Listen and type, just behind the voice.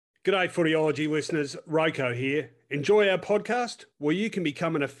G'day Footyology listeners, Roko here. Enjoy our podcast where you can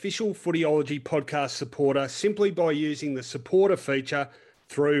become an official Footyology podcast supporter simply by using the supporter feature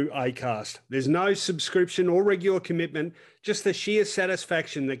through Acast. There's no subscription or regular commitment, just the sheer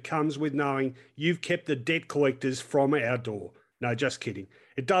satisfaction that comes with knowing you've kept the debt collectors from our door. No, just kidding.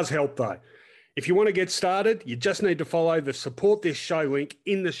 It does help though. If you want to get started, you just need to follow the support this show link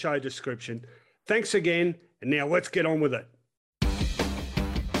in the show description. Thanks again, and now let's get on with it.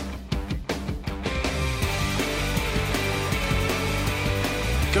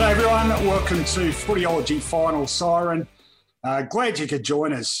 G'day everyone, welcome to Footyology Final Siren. Glad you could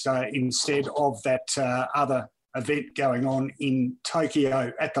join us instead of that other event going on in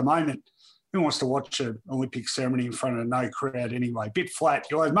Tokyo at the moment. Who wants to watch an Olympic ceremony in front of no crowd anyway? Bit flat.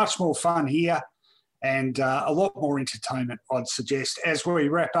 You'll have much more fun here and a lot more entertainment, I'd suggest, as we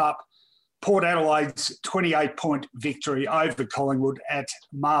wrap up Port Adelaide's 28-point victory over Collingwood at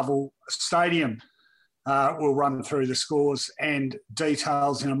Marvel Stadium. We'll run through the scores and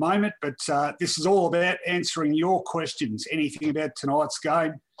details in a moment, but this is all about answering your questions. Anything about tonight's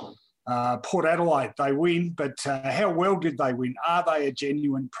game? Port Adelaide, they win, but how well did they win? Are they a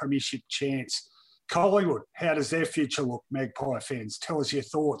genuine premiership chance? Collingwood, how does their future look, Magpie fans? Tell us your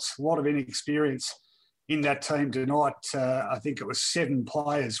thoughts. A lot of inexperience in that team tonight. I think it was 7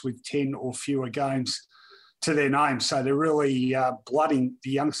 players with 10 or fewer games to their name. So they're really blooding the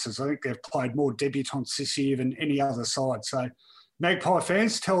youngsters. I think they've played more debutants this year than any other side. So Magpie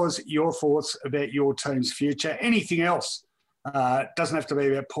fans, tell us your thoughts about your team's future. Anything else? Doesn't have to be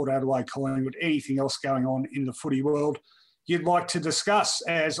about Port Adelaide, Collingwood, anything else going on in the footy world you'd like to discuss.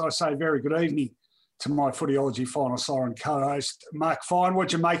 As I say, very good evening to my Footyology Final Siren co-host, Mark Fine.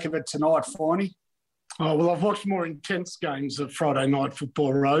 What'd you make of it tonight, Finey? Oh, well, I've watched more intense games of Friday night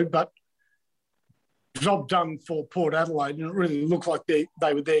football road, but job done for Port Adelaide, and it really looked like they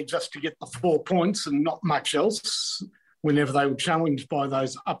were there just to get the 4 points and not much else whenever they were challenged by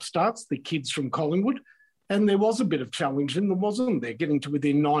those upstarts, the kids from Collingwood. And there was a bit of challenge, and there wasn't there, getting to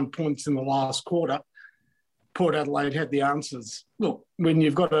within 9 points in the last quarter. Port Adelaide had the answers. Look, when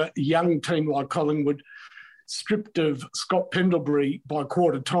you've got a young team like Collingwood stripped of Scott Pendlebury by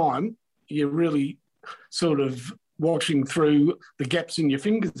quarter time, you're really sort of watching through the gaps in your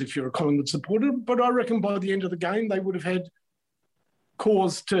fingers if you're a Collingwood supporter. But I reckon by the end of the game, they would have had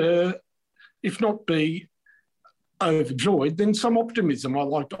cause to, if not be overjoyed, then some optimism. I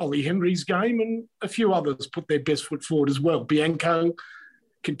liked Ollie Henry's game, and a few others put their best foot forward as well. Bianco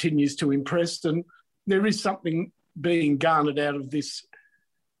continues to impress, and there is something being garnered out of this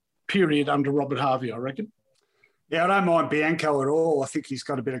period under Robert Harvey, I reckon. Yeah, I don't mind Bianco at all. I think he's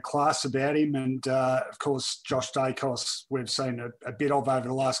got a bit of class about him. And, of course, Josh Dacos, we've seen a bit of over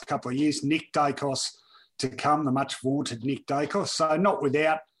the last couple of years. Nick Dacos to come, the much-vaunted Nick Dacos. So not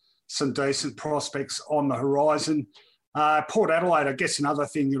without some decent prospects on the horizon. Port Adelaide, I guess another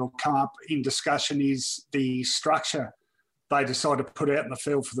thing that will come up in discussion is the structure they decide to put out in the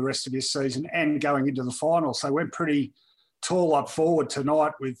field for the rest of this season and going into the finals. So went pretty tall up forward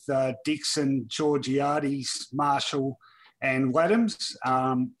tonight with Dixon, Georgiades, Marshall and Laddams.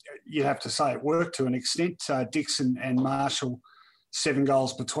 You'd have to say it worked to an extent. Dixon and Marshall, 7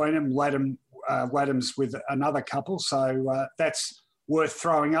 goals between them. Laddams with another couple. So that's worth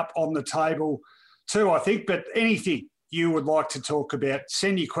throwing up on the table too, I think. But anything you would like to talk about,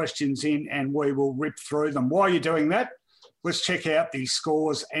 send your questions in and we will rip through them. While you're doing that, let's check out the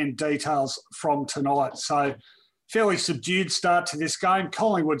scores and details from tonight. So fairly subdued start to this game.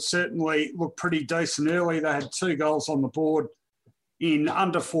 Collingwood certainly looked pretty decent early. They had 2 goals on the board in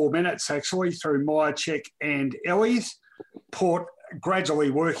under 4 minutes, actually, through Myercheck and Elliott. Port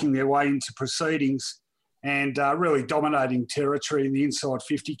gradually working their way into proceedings and really dominating territory in the inside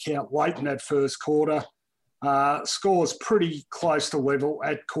 50 count late in that first quarter. Scores pretty close to level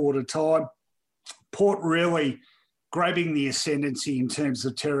at quarter time. Port really grabbing the ascendancy in terms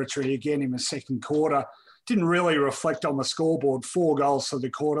of territory again in the second quarter. Didn't really reflect on the scoreboard. 4 goals for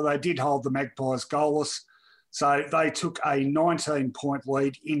the quarter. They did hold the Magpies goalless. So they took a 19-point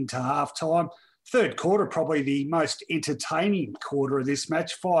lead into halftime. Third quarter, probably the most entertaining quarter of this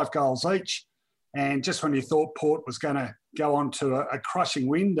match, 5 goals each. And just when you thought Port was going to go on to a crushing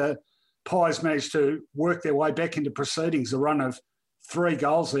win, the Pies managed to work their way back into proceedings. A run of 3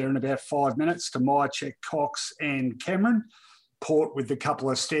 goals there in about 5 minutes to Myercheck, Cox and Cameron. Port with a couple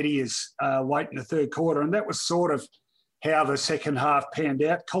of steadiers late in the third quarter. And that was sort of how the second half panned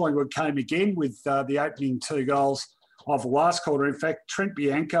out. Collingwood came again with the opening 2 goals of the last quarter. In fact, Trent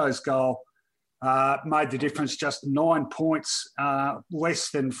Bianco's goal made the difference, just 9 points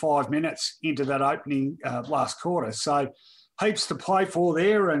less than 5 minutes into that opening last quarter. So heaps to play for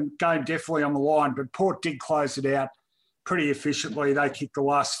there and game definitely on the line, but Port did close it out pretty efficiently. They kicked the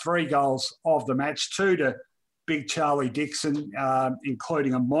last 3 goals of the match, 2 to Big Charlie Dixon,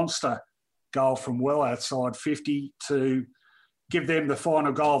 including a monster goal from well outside 50 to give them the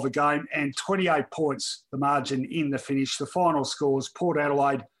final goal of the game, and 28 points, the margin in the finish. The final scores, Port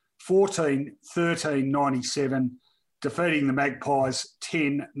Adelaide 14-13-97, defeating the Magpies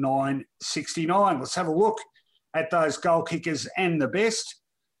 10-9-69. Let's have a look at those goal kickers and the best.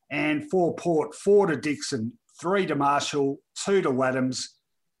 And for Port, 4 to Dixon, 3 to Marshall, 2 to Laddams,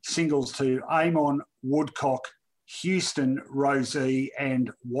 singles to Amon, Woodcock, Houston, Rosie and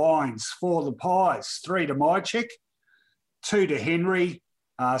Wines. For the Pies, 3 to Mychek, 2 to Henry,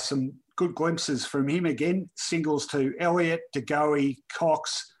 some good glimpses from him again, singles to Elliott, DeGoey,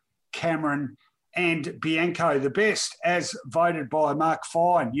 Cox, Cameron and Bianco. The best, as voted by Mark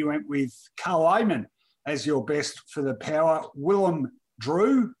Fine, you went with Carl Amon as your best for the Power. Willem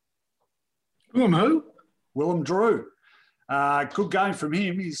Drew. Willem who? Willem Drew. Good game from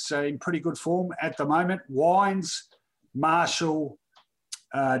him. He's in pretty good form at the moment. Wines, Marshall,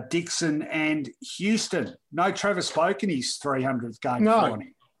 Dixon and Houston. No Travis Spoke in his 300th game. No.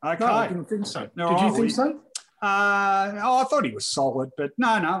 Okay. No, I didn't think so. All Did you think so? I thought he was solid, but no,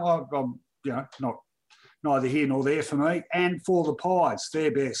 I'm not neither here nor there for me. And for the Pies,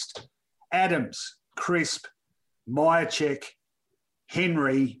 their best, Adams, Crisp, Myercheck,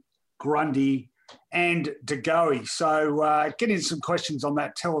 Henry, Grundy, and DeGoey. So get in some questions on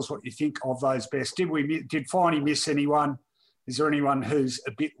that. Tell us what you think of those best. Did Finey miss anyone? Is there anyone who's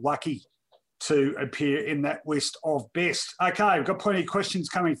a bit lucky to appear in that list of best? Okay, we've got plenty of questions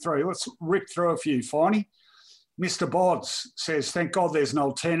coming through. Let's rip through a few, Finey. Mr. Bodds says, thank God there's an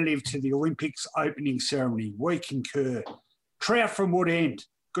alternative to the Olympics opening ceremony. We concur. Trout from Wood End.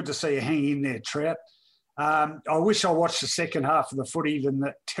 Good to see you hang in there, Trout. I wish I watched the second half of the footy than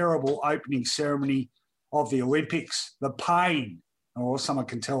the terrible opening ceremony of the Olympics. The pain, or someone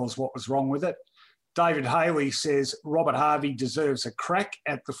can tell us what was wrong with it. David Haley says, Robert Harvey deserves a crack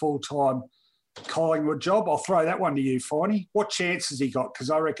at the full-time Collingwood job. I'll throw that one to you, Finey. What chance has he got? Because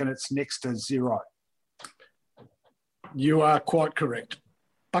I reckon it's next to 0. You are quite correct.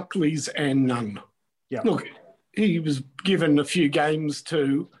 Buckley's and none. Yeah. Look, he was given a few games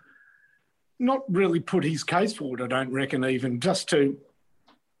to not really put his case forward, I don't reckon, even just to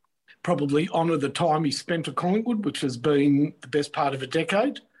probably honour the time he spent at Collingwood, which has been the best part of a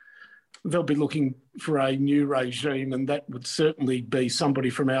decade. They'll be looking for a new regime, and that would certainly be somebody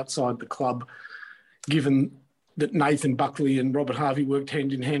from outside the club, given that Nathan Buckley and Robert Harvey worked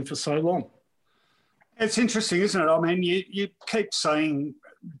hand in hand for so long. It's interesting, isn't it? I mean, you keep seeing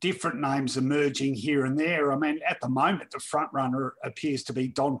different names emerging here and there. I mean, at the moment, the front runner appears to be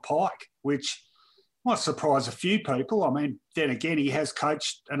Don Pike, which might surprise a few people. I mean, then again, he has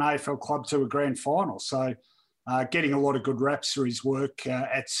coached an AFL club to a grand final. So getting a lot of good raps for his work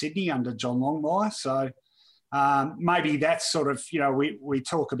at Sydney under John Longmire. So maybe that's sort of, we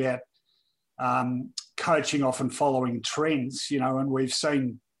talk about coaching often following trends, and we've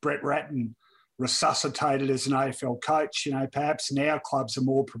seen Brett Ratton resuscitated as an AFL coach. Perhaps now clubs are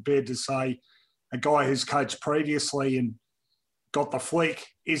more prepared to say a guy who's coached previously and got the flick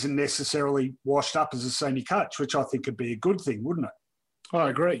isn't necessarily washed up as a senior coach, which I think could be a good thing, wouldn't it?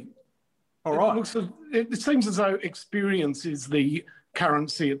 I agree. All right. It seems as though experience is the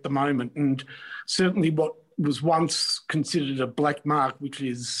currency at the moment, and certainly what was once considered a black mark, which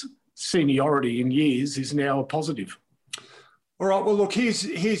is seniority in years, is now a positive. All right, well, look, here's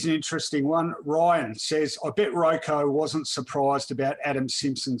an interesting one. Ryan says, I bet Rocco wasn't surprised about Adam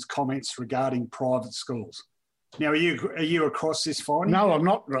Simpson's comments regarding private schools. Now, are you across this, Finey? No, I'm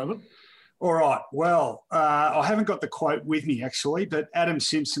not, Robert. All right, well, I haven't got the quote with me, actually, but Adam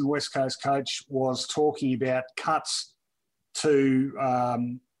Simpson, West Coast coach, was talking about cuts to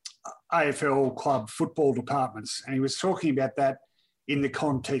AFL club football departments, and he was talking about that in the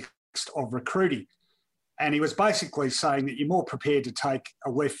context of recruiting. And he was basically saying that you're more prepared to take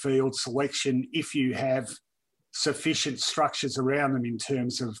a left field selection if you have sufficient structures around them in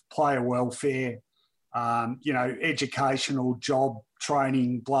terms of player welfare, educational, job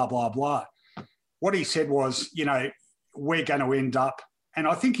training, blah, blah, blah. What he said was, we're going to end up, and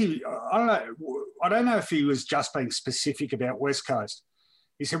I think I don't know if he was just being specific about West Coast.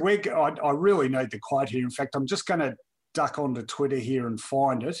 He said, I really need the quote here. In fact, I'm just going to duck onto Twitter here and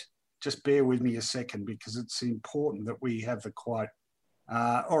find it. Just bear with me a second because it's important that we have the quote.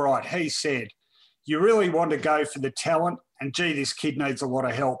 All right, he said, you really want to go for the talent and, gee, this kid needs a lot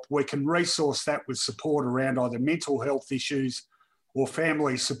of help. We can resource that with support around either mental health issues or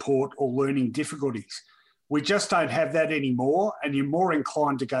family support or learning difficulties. We just don't have that anymore, and you're more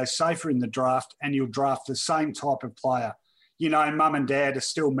inclined to go safer in the draft, and you'll draft the same type of player. You know, mum and dad are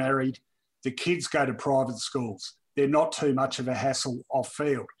still married. The kids go to private schools. They're not too much of a hassle off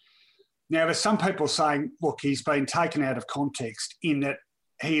field. Now, there's some people saying, look, he's been taken out of context in that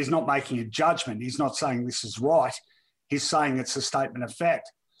he is not making a judgment. He's not saying this is right. He's saying it's a statement of fact.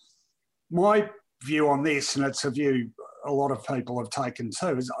 My view on this, and it's a view a lot of people have taken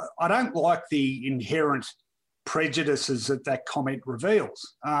too, is I don't like the inherent prejudices that comment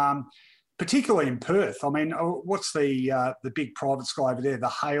reveals, particularly in Perth. I mean, what's the big private school over there, the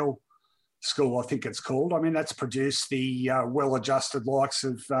Hale School, I think it's called. I mean, that's produced the well-adjusted likes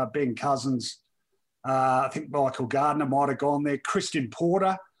of Ben Cousins. I think Michael Gardner might have gone there, Christian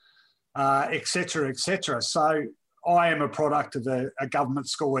Porter, et cetera, et cetera. So I am a product of a government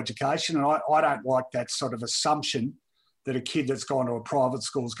school education, and I don't like that sort of assumption that a kid that's gone to a private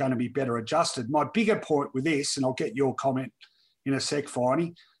school is going to be better adjusted. My bigger point with this, and I'll get your comment in a sec,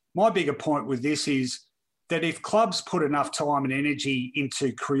 Finey, my bigger point with this is that if clubs put enough time and energy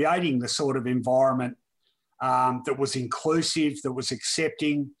into creating the sort of environment that was inclusive, that was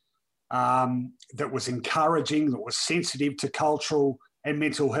accepting, that was encouraging, that was sensitive to cultural and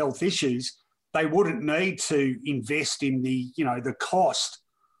mental health issues, they wouldn't need to invest in the cost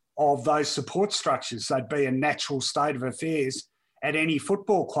of those support structures. They'd be a natural state of affairs at any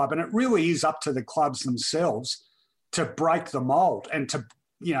football club. And it really is up to the clubs themselves to break the mould and to,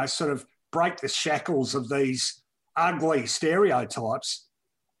 sort of break the shackles of these ugly stereotypes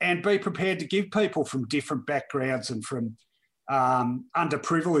and be prepared to give people from different backgrounds and from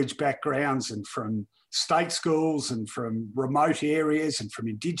underprivileged backgrounds and from state schools and from remote areas and from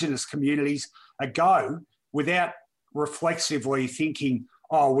Indigenous communities a go without reflexively thinking,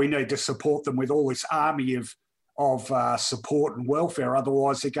 oh, we need to support them with all this army of support and welfare,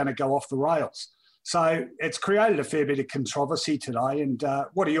 otherwise they're going to go off the rails. So it's created a fair bit of controversy today. And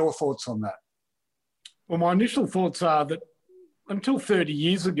what are your thoughts on that? Well, my initial thoughts are that until 30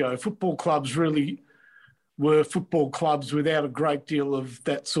 years ago, football clubs really were football clubs without a great deal of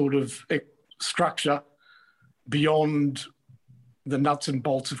that sort of structure beyond the nuts and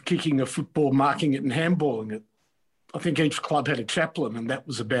bolts of kicking a football, marking it and handballing it. I think each club had a chaplain and that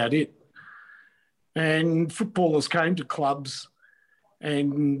was about it. And footballers came to clubs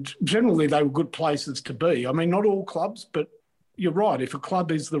and generally they were good places to be. I mean, not all clubs, but you're right. If a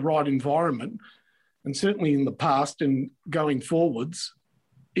club is the right environment, and certainly in the past and going forwards,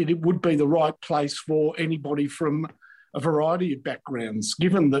 it would be the right place for anybody from a variety of backgrounds,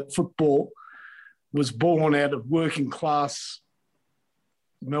 given that football was born out of working class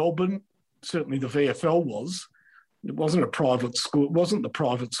Melbourne, certainly the VFL was. It wasn't a private school, it wasn't the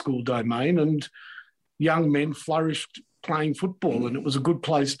private school domain, and young men flourished playing football, and it was a good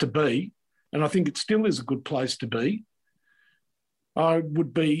place to be. And I think it still is a good place to be. I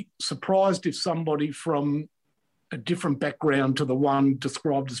would be surprised if somebody from a different background to the one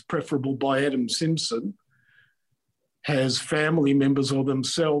described as preferable by Adam Simpson has family members or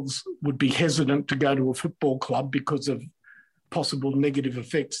themselves would be hesitant to go to a football club because of possible negative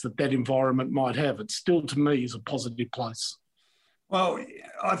effects that environment might have. It still, to me, is a positive place. Well,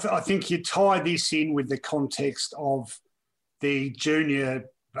 I think you tie this in with the context of the junior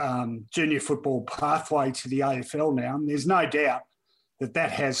football pathway to the AFL now, and there's no doubt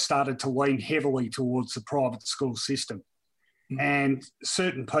that has started to lean heavily towards the private school system. Mm-hmm. And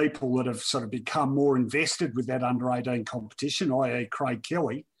certain people that have sort of become more invested with that under-18 competition, i.e. Craig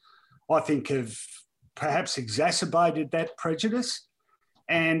Kelly, I think have perhaps exacerbated that prejudice.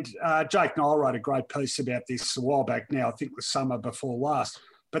 And Jake Niall wrote a great piece about this a while back now, I think the summer before last.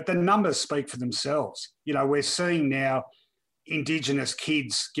 But the numbers speak for themselves. We're seeing now Indigenous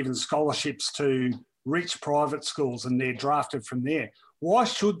kids given scholarships to rich private schools and they're drafted from there. Why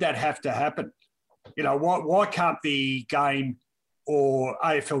should that have to happen? Why can't the game or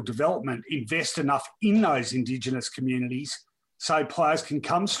AFL development invest enough in those Indigenous communities so players can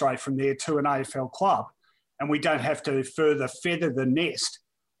come straight from there to an AFL club and we don't have to further feather the nest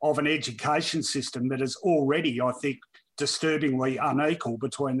of an education system that is already, I think, disturbingly unequal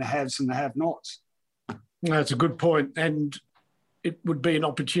between the haves and the have-nots? That's a good point. And it would be an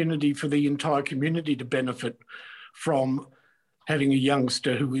opportunity for the entire community to benefit from having a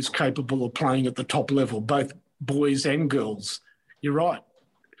youngster who is capable of playing at the top level, both boys and girls. You're right.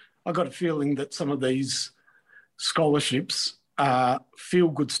 I got a feeling that some of these scholarships are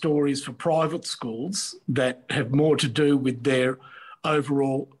feel-good stories for private schools that have more to do with their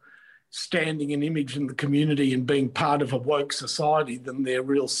overall standing and image in the community and being part of a woke society than their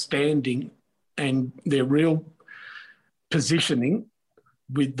real standing and their real positioning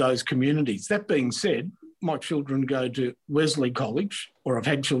with those communities. That being said, my children go to Wesley College, or I've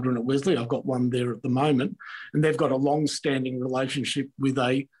had children at Wesley. I've got one there at the moment, and they've got a long-standing relationship with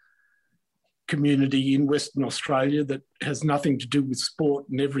a community in Western Australia that has nothing to do with sport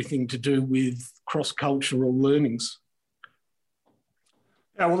and everything to do with cross-cultural learnings.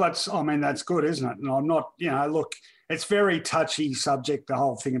 Yeah, well, that's good, isn't it? And I'm not, look, it's very touchy subject, the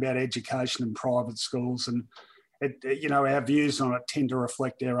whole thing about education and private schools, and our views on it tend to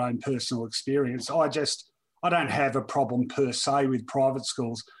reflect our own personal experience. I don't have a problem per se with private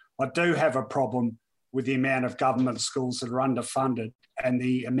schools. I do have a problem with the amount of government schools that are underfunded and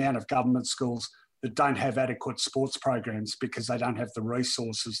the amount of government schools that don't have adequate sports programs because they don't have the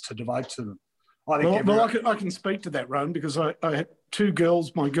resources to devote to them. I can speak to that, Rowan, because I had two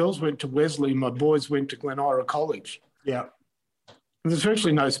girls. My girls went to Wesley, my boys went to Glen Ira College. Yeah. And there's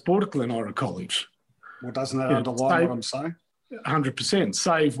virtually no sport at Glen Ira College. Well, doesn't that underline what I'm saying? 100%.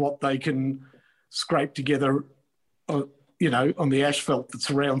 Save what they can scrape together, on the asphalt that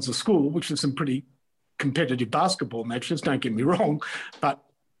surrounds the school, which is some pretty competitive basketball matches, don't get me wrong. But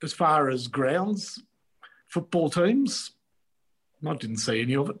as far as grounds, football teams, I didn't see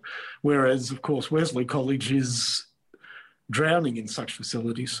any of it. Whereas, of course, Wesley College is drowning in such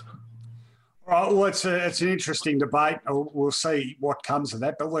facilities. Right, well, it's an interesting debate. We'll see what comes of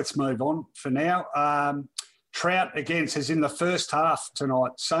that, but let's move on for now. Trout, again, says in the first half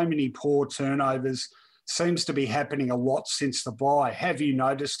tonight, so many poor turnovers, seems to be happening a lot since the bye. Have you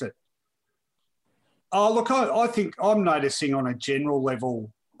noticed it? Oh, look, I think I'm noticing on a general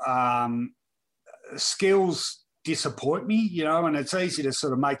level, skills disappoint me, and it's easy to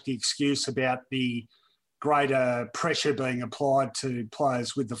sort of make the excuse about the greater pressure being applied to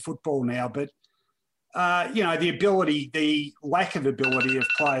players with the football now. But, the lack of ability of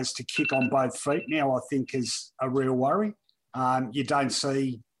players to kick on both feet now, I think, is a real worry. You don't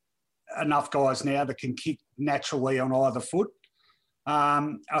see enough guys now that can kick naturally on either foot.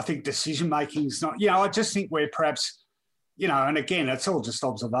 I think decision-making is not... I just think we're perhaps... and again, it's all just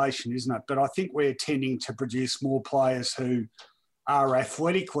observation, isn't it? But I think we're tending to produce more players who are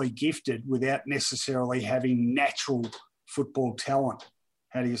athletically gifted without necessarily having natural football talent.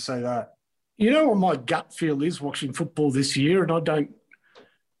 How do you see that? You know what my gut feel is watching football this year, and I don't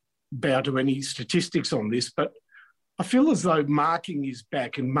bow to any statistics on this, but I feel as though marking is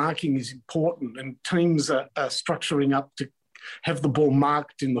back and marking is important, and teams are structuring up to have the ball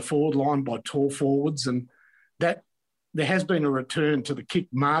marked in the forward line by tall forwards, and that there has been a return to the kick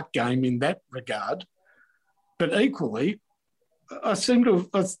mark game in that regard. But equally,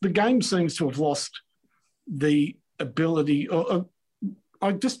 the game seems to have lost the ability,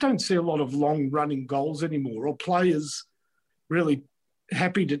 I just don't see a lot of long running goals anymore, or players really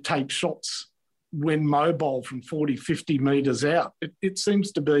happy to take shots when mobile from 40, 50 metres out. It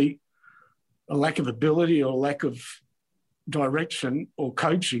seems to be a lack of ability or a lack of direction or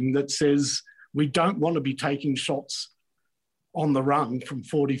coaching that says we don't want to be taking shots on the run from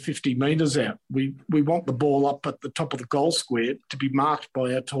 40, 50 metres out. We want the ball up at the top of the goal square to be marked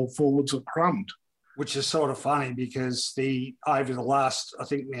by our tall forwards or crumbed. Which is sort of funny because over the last, I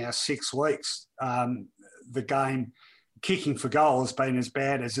think now 6 weeks, the game kicking for goal has been as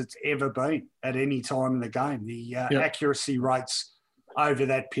bad as it's ever been at any time in the game. The accuracy rates over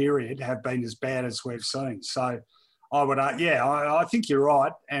that period have been as bad as we've seen. So I would, I think you're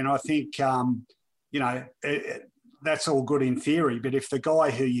right. And I think, that's all good in theory. But if the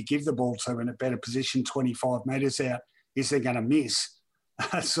guy who you give the ball to in a better position 25 metres out is they're going to miss,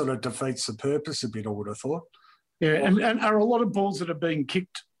 that sort of defeats the purpose a bit, I would have thought. Yeah, and are a lot of balls that are being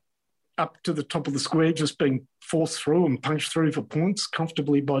kicked up to the top of the square just being forced through and punched through for points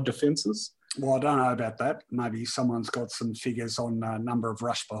comfortably by defences? Well, I don't know about that. Maybe someone's got some figures on number of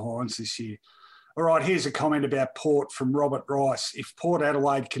rush behinds this year. All right, here's a comment about Port from Robert Rice. If Port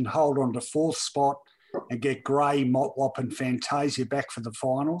Adelaide can hold on to fourth spot and get Gray, Motlop and Fantasia back for the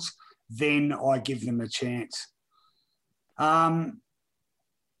finals, then I give them a chance. I've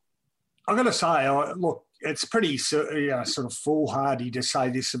got to say, look, it's pretty sort of foolhardy to say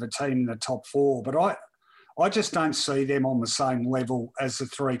this of a team in the top 4, but I just don't see them on the same level as the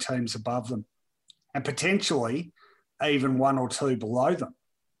 3 teams above them, and potentially even 1 or 2 below them.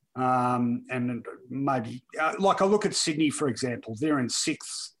 And maybe, like I look at Sydney, for example, they're in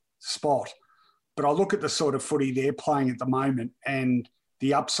 6th spot, but I look at the sort of footy they're playing at the moment and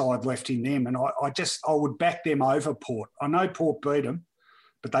the upside left in them, and I would back them over Port. I know Port beat them,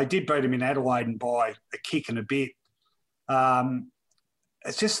 but they did beat them in Adelaide and by a kick and a bit.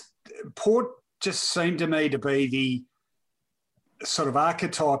 It's just, Port just seemed to me to be the sort of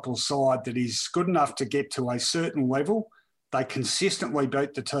archetypal side that is good enough to get to a certain level they consistently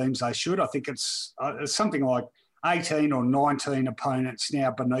beat the teams they should. I think it's something like 18 or 19 opponents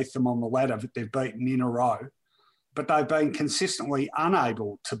now beneath them on the ladder that they've beaten in a row, but they've been consistently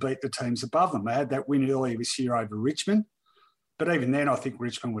unable to beat the teams above them. They had that win earlier this year over Richmond, but even then I think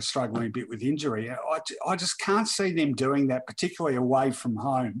Richmond was struggling a bit with injury. I just can't see them doing that, particularly away from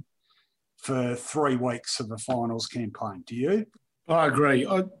home, for 3 weeks of a finals campaign. Do you? I agree.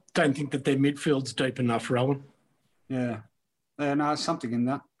 I don't think that their midfield's deep enough, Rowan. Yeah. No, something in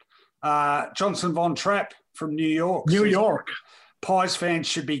that. Johnson Von Trapp from New York. New York. Pies fans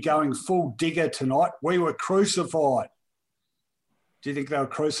should be going full digger tonight. We were crucified. Do you think they were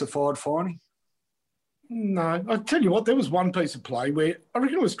crucified, Finey? No. I tell you what, there was one piece of play where I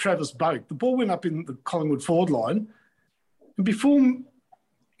reckon it was Travis Boak. The ball went up in the Collingwood forward line, and before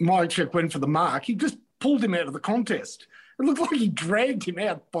Mychek went for the mark, he just pulled him out of the contest. It looked like he dragged him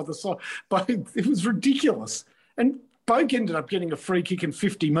out by the side. But it was ridiculous. And Boak ended up getting a free kick in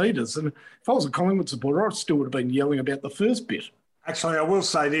 50 metres. And if I was a Collingwood supporter, I still would have been yelling about the first bit. Actually, I will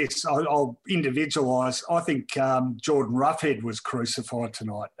say this. I'll individualise. I think Jordan Roughhead was crucified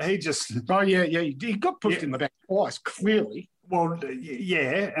tonight. He just... Oh, yeah. He got pushed in the back twice, clearly. Well,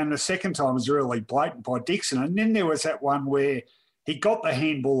 yeah, and the second time was really blatant by Dixon. And then there was that one where he got the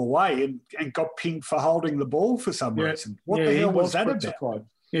handball away and got pinged for holding the ball for some reason. What the hell was that about?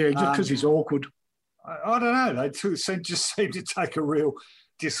 Yeah, just because he's awkward. I don't know. They just seem to take a real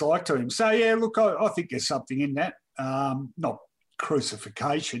dislike to him. So, yeah, look, I think there's something in that. Not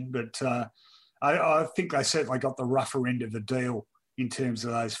crucifixion, but I think they certainly got the rougher end of the deal in terms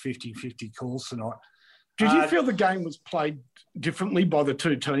of those 50-50 calls tonight. Did you feel the game was played differently by the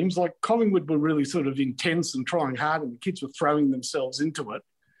two teams? Like Collingwood were really sort of intense and trying hard, and the kids were throwing themselves into it.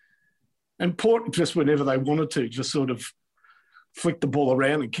 And Port, just whenever they wanted to, just sort of flicked the ball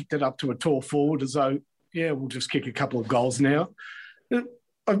around and kicked it up to a tall forward as though, yeah, we'll just kick a couple of goals now. It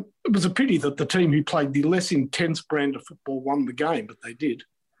was a pity that the team who played the less intense brand of football won the game, but they did.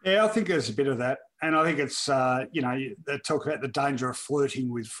 Yeah, I think there's a bit of that. And I think it's, they talk about the danger of flirting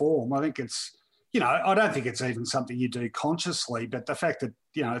with form. I think it's, I don't think it's even something you do consciously, but the fact that,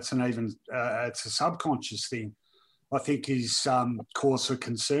 it's it's a subconscious thing, I think is cause for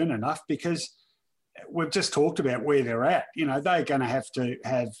concern enough, because we've just talked about where they're at. They're going to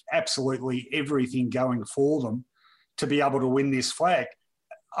have absolutely everything going for them to be able to win this flag.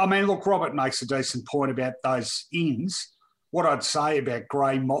 I mean, look, Robert makes a decent point about those ins. What I'd say about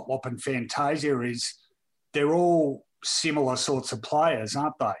Gray, Motlop and Fantasia is they're all similar sorts of players,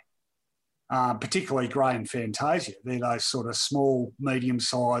 aren't they? Particularly Gray and Fantasia. They're those sort of small,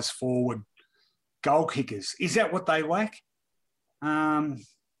 medium-sized forward goal kickers. Is that what they lack?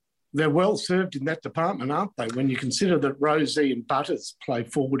 They're well served in that department, aren't they? When you consider that Rosie and Butters play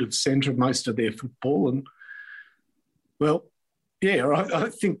forward of centre most of their football. And, well, yeah, I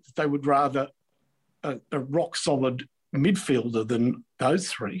think that they would rather a rock-solid midfielder than those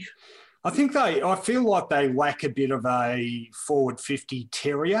three. I feel like they lack a bit of a forward 50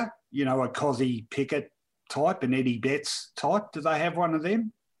 terrier, a Cozzy Pickett type, an Eddie Betts type. Do they have one of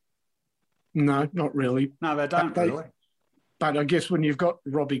them? No, not really. No, they don't really. But I guess when you've got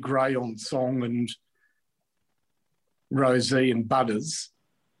Robbie Gray on song and Rosie and Butters,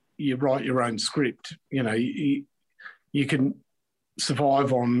 you write your own script. You can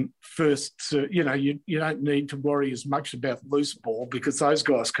survive on first. You don't need to worry as much about loose ball because those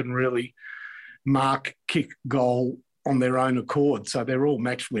guys can really mark, kick, goal on their own accord. So they're all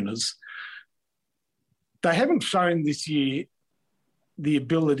match winners. They haven't shown this year the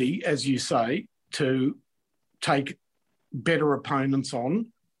ability, as you say, to take better opponents on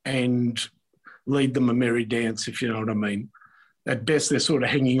and lead them a merry dance, if you know what I mean. At best, they're sort of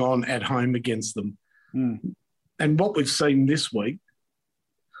hanging on at home against them. Mm. And what we've seen this week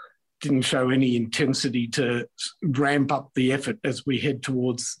didn't show any intensity to ramp up the effort as we head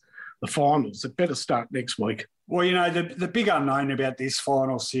towards the finals. It better start next week. Well, the big unknown about this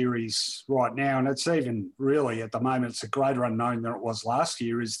final series right now, and it's even really at the moment, it's a greater unknown than it was last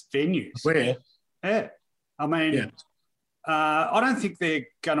year, is venues. Where? Yeah. I mean, I don't think they're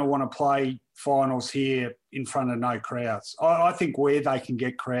going to want to play finals here in front of no crowds. I think where they can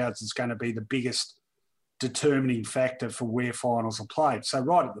get crowds is going to be the biggest determining factor for where finals are played. So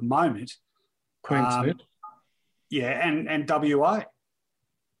right at the moment, Queensland, and WA.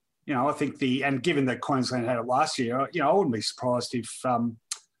 I think and given that Queensland had it last year, I wouldn't be surprised if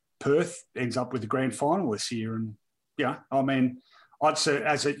Perth ends up with the grand final this year. And I mean, I'd say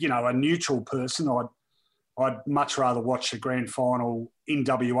as a neutral person, I'd much rather watch the grand final in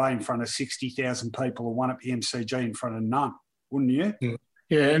WA in front of 60,000 people or one at the MCG in front of none, wouldn't you?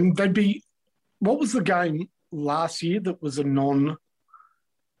 Yeah, and they'd be. What was the game last year that was a non-WA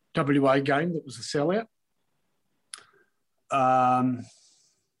game that was a sellout? I'm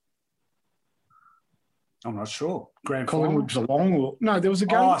not sure. Grand Collingwood final? Geelong? Or, no, there was a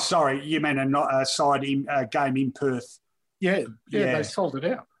game. Oh, sorry. You mean a game in Perth? Yeah, they sold it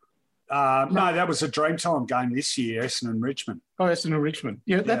out. No, that was a Dreamtime game this year, Essendon Richmond. Oh, Essendon Richmond.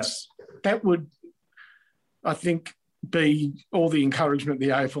 Yeah, that would, I think, be all the encouragement the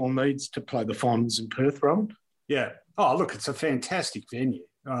AFL needs to play the finals in Perth, Rowan. Yeah. Oh, look, it's a fantastic venue.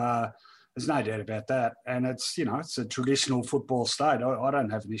 There's no doubt about that. And it's a traditional football state. I don't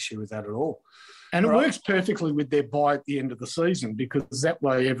have an issue with that at all. And it works perfectly with their bye at the end of the season, because that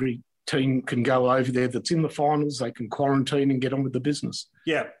way every team can go over there that's in the finals, they can quarantine and get on with the business.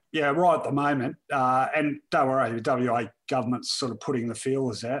 Yeah, right at the moment. And don't worry, the WA government's sort of putting the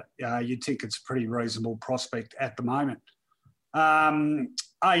feelers out. You'd think it's a pretty reasonable prospect at the moment.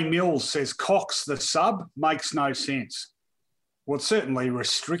 A. Mills says Cox, the sub, makes no sense. Well, it certainly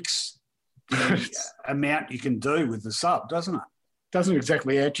restricts the amount you can do with the sub, doesn't it? Doesn't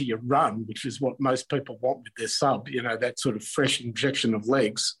exactly add to your run, which is what most people want with their sub, that sort of fresh injection of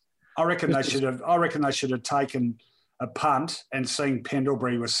legs. I reckon they should have taken a punt and seeing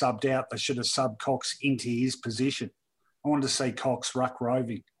Pendlebury was subbed out. They should have subbed Cox into his position. I wanted to see Cox ruck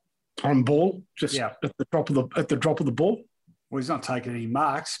roving. On ball, at the drop of the ball. Well, he's not taking any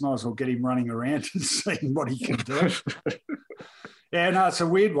marks. Might as well get him running around and seeing what he can do. Yeah, no, it's a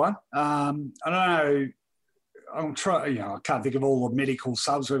weird one. I don't know. I'm trying. I can't think of all the medical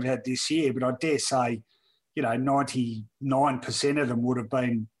subs we've had this year, but I dare say, 99% of them would have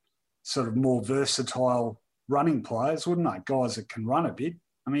been sort of more versatile running players, wouldn't they? Guys that can run a bit.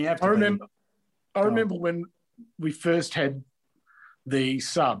 I mean, you have to. I remember when we first had the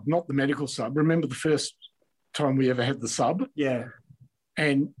sub, not the medical sub. Remember the first time we ever had the sub? Yeah.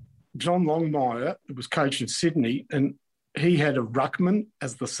 And John Longmire was coach of Sydney, and he had a ruckman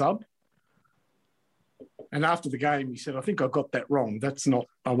as the sub. And after the game, he said, "I think I got that wrong.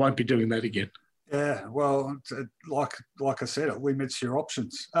 I won't be doing that again." Yeah, well, like I said, it limits your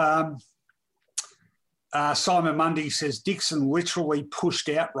options. Simon Mundy says, Dixon literally pushed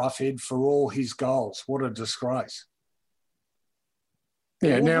out Roughhead for all his goals. What a disgrace.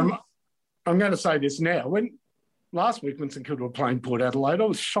 Yeah, now I'm going to say this now. Last week when St Kilda were playing Port Adelaide, I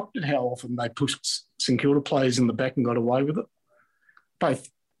was shocked at how often they pushed St Kilda players in the back and got away with it, both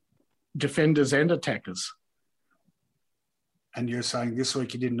defenders and attackers. And you're saying this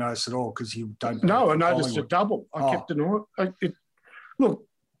week you didn't notice at all because you don't... No, I noticed a double. I kept an eye. Look,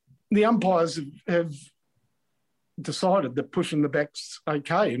 the umpires have decided that pushing the back's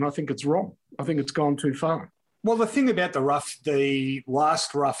okay, and I think it's wrong. I think it's gone too far. Well, the thing about the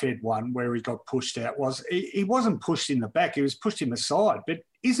last Roughhead one where he got pushed out was he wasn't pushed in the back, he was pushed in the side. But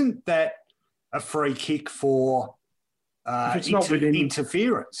isn't that a free kick for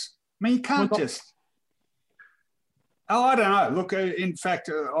interference? I mean, you can't just... Oh, I don't know. Look, in fact,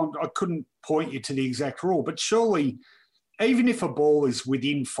 I couldn't point you to the exact rule, but surely even if a ball is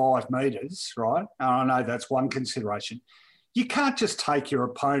within 5 metres, right, and I know that's one consideration, you can't just take your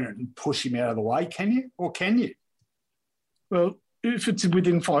opponent and push him out of the way, can you? Or can you? Well, if it's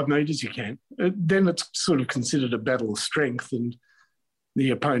within 5 metres, you can. Then it's sort of considered a battle of strength and the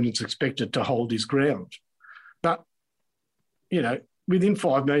opponent's expected to hold his ground. But, within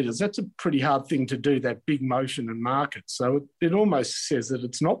 5 metres, that's a pretty hard thing to do, that big motion and mark it. So it almost says that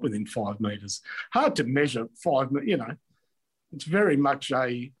it's not within 5 metres. Hard to measure 5, it's very much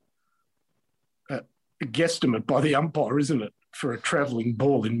a guesstimate by the umpire, isn't it, for a travelling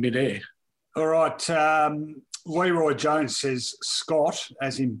ball in midair? All right. Leroy Jones says, Scott,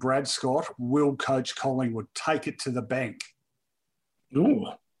 as in Brad Scott, will coach Collingwood. Take it to the bank. Ooh.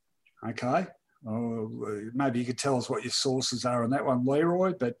 Okay. Maybe you could tell us what your sources are on that one,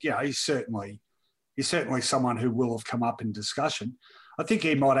 Leroy. But yeah, he's certainly someone who will have come up in discussion. I think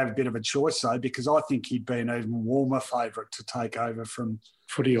he might have a bit of a choice though, because I think he'd be an even warmer favourite to take over from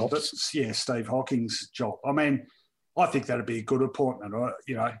Footyology. Yeah, Steve Hocking's job. I mean, I think that'd be a good appointment.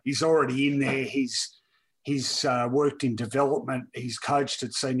 He's already in there. He's worked in development. He's coached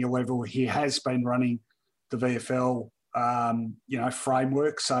at senior level. He has been running the VFL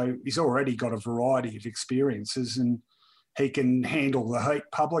framework. So he's already got a variety of experiences and he can handle the heat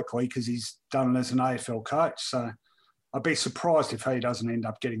publicly because he's done it as an AFL coach. So I'd be surprised if he doesn't end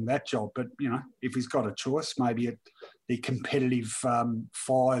up getting that job. But, if he's got a choice, maybe the competitive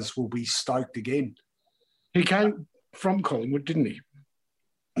fires will be stoked again. He came from Collingwood, didn't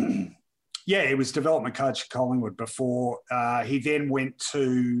he? Yeah, he was development coach at Collingwood before. He then went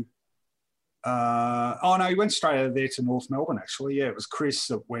to Oh, no, he went straight out of there to North Melbourne, actually. Yeah, it was Chris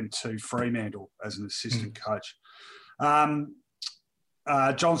that went to Fremantle as an assistant coach.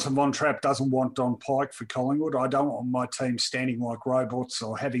 Johnson Von Trapp doesn't want Don Pike for Collingwood. I don't want my team standing like robots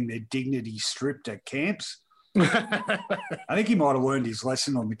or having their dignity stripped at camps. I think he might have learned his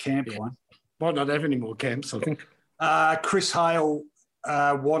lesson on the camp one. Might not have any more camps, I think. Chris Hale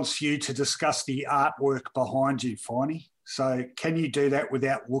wants you to discuss the artwork behind you, Finey. So can you do that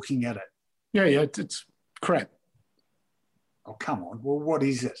without looking at it? Yeah, it's crap. Oh, come on. Well, what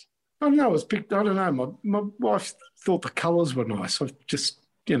is it? I don't know. It was picked. I don't know. My wife thought the colours were nice. I've just,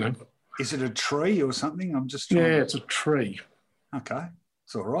 Is it a tree or something? I'm just trying. Yeah, it's a tree. Okay.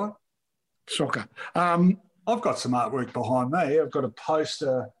 It's all right. Shocker. I've got some artwork behind me. I've got a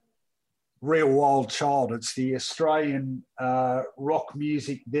poster, Real Wild Child. It's the Australian rock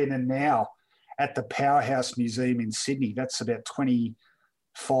music then and now at the Powerhouse Museum in Sydney. That's about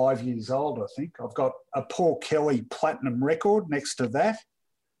 25 years old, I think. I've got a Paul Kelly platinum record next to that.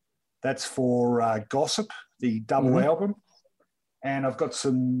 That's for Gossip, the double album. And I've got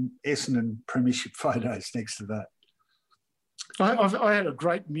some Essendon premiership photos next to that. I had a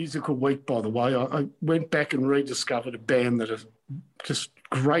great musical week, by the way. I went back and rediscovered a band that is just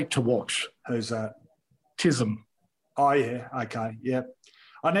great to watch. Who's that? Tism. Oh, yeah. Okay. Yeah.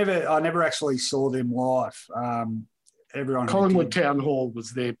 I never actually saw them live. Everyone. Collingwood Town Hall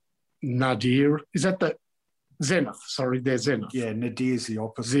was their nadir. Is that the Zenith? Sorry, they're Zenith. Yeah, nadir's the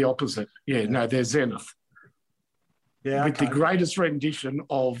opposite. The opposite. Yeah, no, they're Zenith. Yeah, with the greatest rendition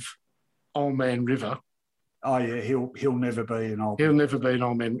of Old Man River. Oh yeah, he'll never be an old. He'll never be an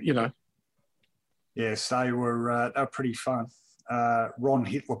old man. Yes, they were pretty fun. Ron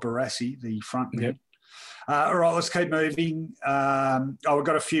Hitler Barassi, the frontman. Yep. All right, let's keep moving. We've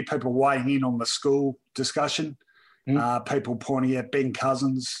got a few people weighing in on the school discussion. People pointing out Ben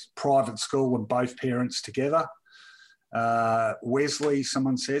Cousins, private school and both parents together. Wesley,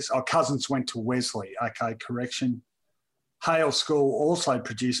 someone says. Oh, Cousins went to Wesley. Okay, correction. Hale School also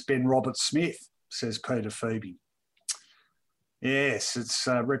produced Ben Roberts-Smith, says Peter Phoebe. Yes, its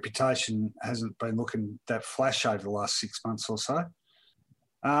reputation hasn't been looking that flash over the last 6 months or so.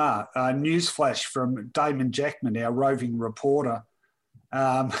 A news flash from Damon Jackman, our roving reporter.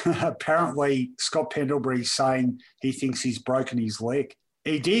 Apparently, Scott Pendlebury's saying he thinks he's broken his leg.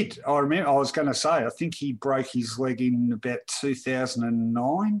 He did. I remember. I was going to say, I think he broke his leg in about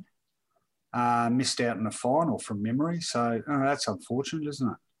 2009. Missed out in the final from memory. So that's unfortunate, isn't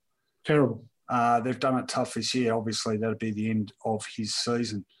it? Terrible. They've done it tough this year. Obviously, that'll be the end of his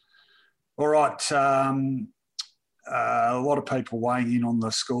season. All right. A lot of people weighing in on the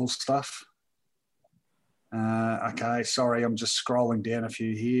school stuff. Okay, sorry, I'm just scrolling down a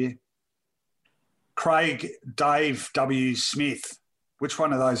few here. Craig Dave W. Smith. Which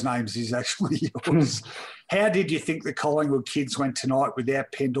one of those names is actually yours? How did you think the Collingwood kids went tonight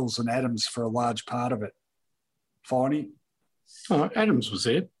without Pendles and Adams for a large part of it? Finey? Oh, Adams was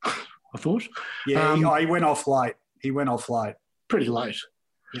there, I thought. Yeah, he went off late. Pretty late.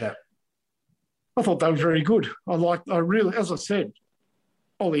 Yeah. I thought they were very good. I really, as I said,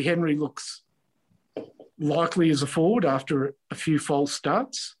 Ollie Henry looks likely as a forward after a few false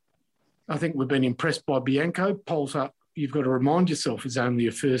starts. I think we've been impressed by Bianco. Polls up. You've got to remind yourself he's only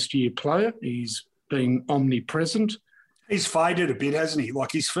a first-year player. He's been omnipresent. He's faded a bit, hasn't he?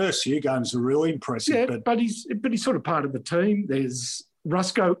 Like his first year games are really impressive. Yeah, but he's sort of part of the team. There's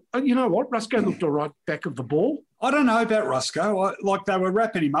Rusco. You know what? Rusco looked all right back of the ball. I don't know about Rusco. They were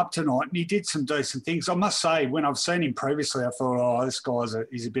wrapping him up tonight and he did some decent things. I must say, when I've seen him previously, I thought, this guy's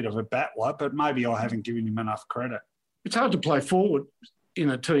he's a bit of a battler, but maybe I haven't given him enough credit. It's hard to play forward in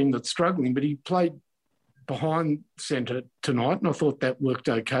a team that's struggling, but he played behind centre tonight, and I thought that worked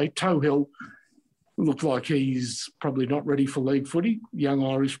okay. Tohill looked like he's probably not ready for league footy, young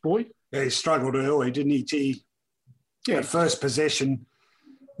Irish boy. Yeah, he struggled early, didn't he? At first possession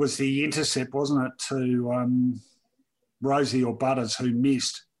was the intercept, wasn't it, to Rosie or Butters, who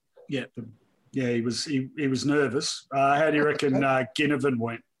missed. Yeah. Yeah, he was nervous. How do you reckon Ginnivan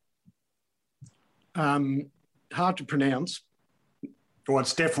went? Hard to pronounce. Well,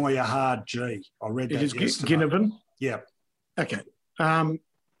 it's definitely a hard G. I read that yesterday. It is Ginnivan? Yeah. Okay. No,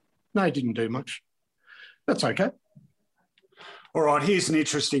 he didn't do much. That's okay. All right, here's an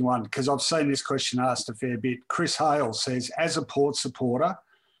interesting one because I've seen this question asked a fair bit. Chris Hale says, as a Port supporter,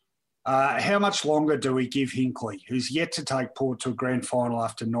 how much longer do we give Hinkley, who's yet to take Port to a grand final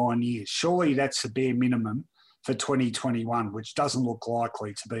after 9 years? Surely that's the bare minimum for 2021, which doesn't look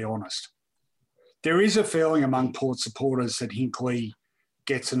likely, to be honest. There is a feeling among Port supporters that Hinkley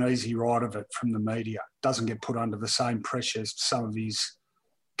gets an easy ride of it from the media, doesn't get put under the same pressure as some of his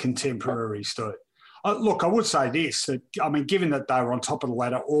contemporaries do. Look, I would say this, that, I mean, given that they were on top of the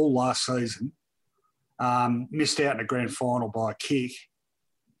ladder all last season, missed out in the grand final by a kick,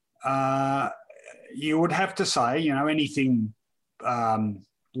 you would have to say, you know, anything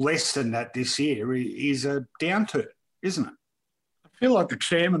less than that this year is a downturn, isn't it? I feel like the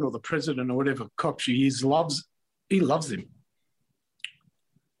chairman or the president or whatever coach he is loves him.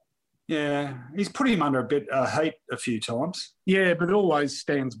 Yeah, he's put him under a bit of heat a few times. Yeah, but always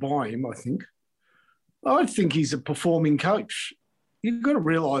stands by him, I think. I think he's a performing coach. You've got to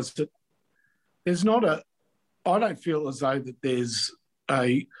realise that there's not a... I don't feel as though that there's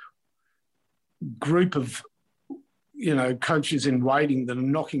a group of, you know, coaches in waiting that are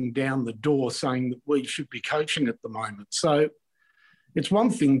knocking down the door saying that we should be coaching at the moment. So it's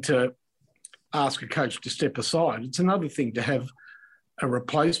one thing to ask a coach to step aside. It's another thing to have a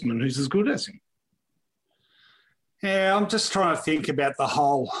replacement who's as good as him. Yeah, I'm just trying to think about the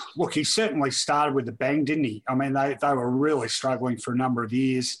whole... Look, he certainly started with a bang, didn't he? I mean, they were really struggling for a number of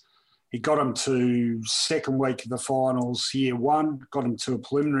years. He got them to second week of the finals year one, got them to a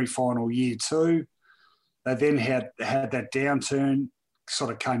preliminary final year two. They then had that downturn,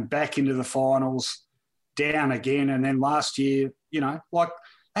 sort of came back into the finals, down again. And then last year, you know, like,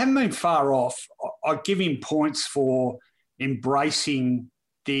 they haven't been far off. I give him points for embracing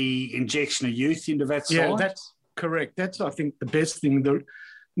the injection of youth into that side. Yeah, that's correct. That's, I think, the best thing. That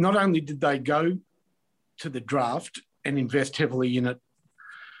not only did they go to the draft and invest heavily in it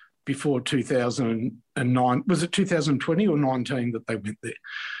before 2009, was it 2020 or 19 that they went there?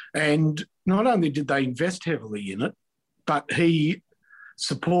 And not only did they invest heavily in it, but he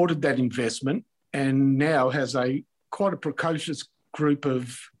supported that investment and now has quite a precocious group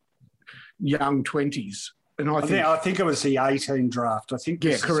of young 20s. And I think it was the 18 draft. I think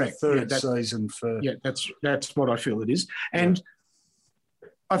this is the third season for... Yeah, that's what I feel it is. And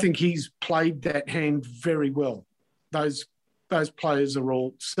I think he's played that hand very well. Those players are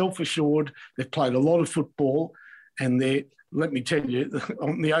all self-assured. They've played a lot of football, and let me tell you,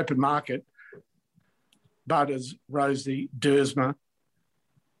 on the open market, Butters, Rosie, Dersma,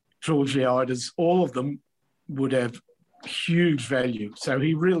 Georgiades, all of them would have huge value. So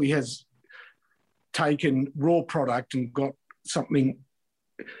he really has taken raw product and got something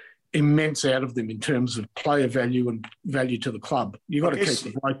immense out of them in terms of player value and value to the club. You've got to keep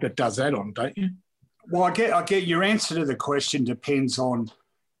the bloke that does that on, don't you? Well, I get your answer to the question depends on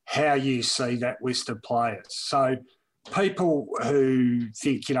how you see that list of players. So people who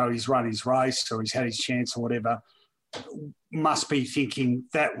think, you know, he's run his race or he's had his chance or whatever must be thinking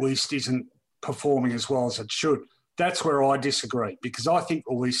that list isn't performing as well as it should. That's where I disagree, because I think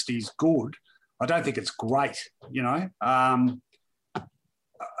the list is good. I don't think it's great, you know. I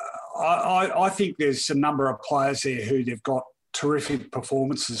think there's a number of players there who they've got terrific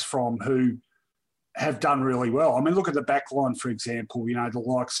performances from who have done really well. I mean, look at the back line, for example, you know, the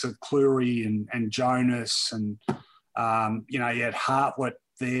likes of Cleary and Jonas and, you know, you had Hartlett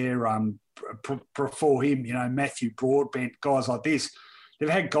there before him, you know, Matthew Broadbent, guys like this. They've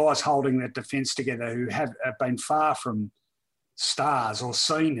had guys holding that defence together who have been far from stars or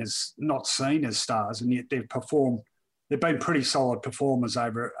not seen as stars, and yet they've been pretty solid performers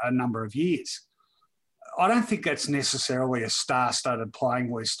over a number of years. I don't think that's necessarily a star-studded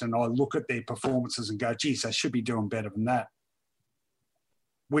playing list, and I look at their performances and go, geez, they should be doing better than that,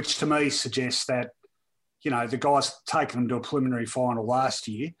 which to me suggests that, you know, the guys taking them to a preliminary final last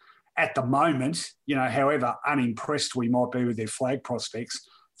year, at the moment, you know, however unimpressed we might be with their flag prospects,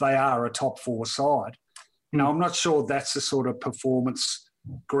 they are a top four side. You know, I'm not sure that's the sort of performance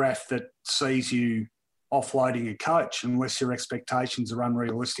graph that sees you offloading a coach unless your expectations are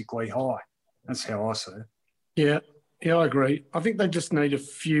unrealistically high. That's how I see it. Yeah, I agree. I think they just need a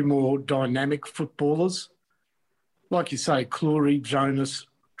few more dynamic footballers. Like you say, Cleary, Jonas,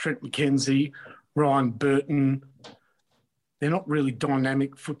 Trent McKenzie, Ryan Burton. They're not really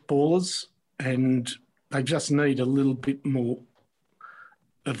dynamic footballers, and they just need a little bit more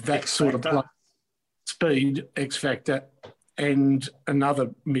of that sort of play. Speed, X factor, and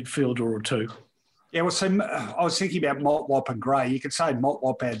another midfielder or two. Yeah, well, so I was thinking about Motlop and Gray. You could say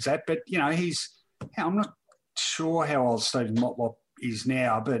Motlop adds that, but, you know, I'm not sure how old Stephen Motlop is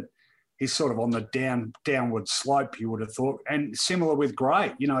now, but he's sort of on the downward slope, you would have thought. And similar with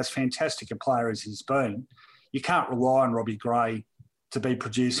Gray, you know, as fantastic a player as he's been, you can't rely on Robbie Gray to be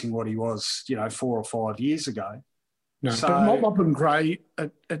producing what he was, you know, 4 or 5 years ago. No, so, but Motlop and Gray,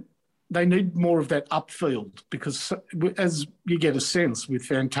 they need more of that upfield, because as you get a sense with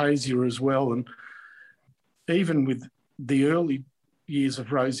Fantasia as well, and even with the early years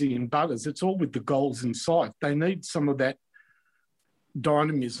of Rosie and Butters, it's all with the goals in sight. They need some of that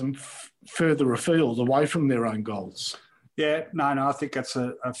dynamism further afield, away from their own goals. Yeah, no, I think that's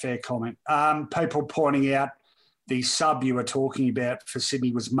a fair comment. People pointing out the sub you were talking about for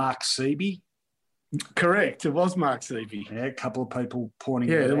Sydney was Mark Seaby. Correct, it was Mark Seaby. Yeah, a couple of people pointing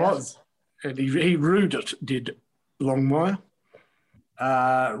that out. Yeah, it was. And he rued it, did Longmire.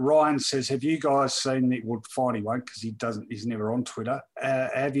 Ryan says, have you guys seen the, well, fine, he won't because he's never on Twitter.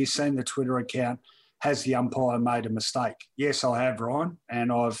 Have you seen the Twitter account? Has the umpire made a mistake? Yes, I have, Ryan,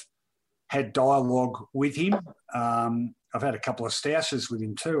 and I've had dialogue with him. I've had a couple of stoushes with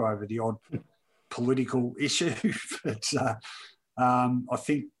him too over the odd political issue, but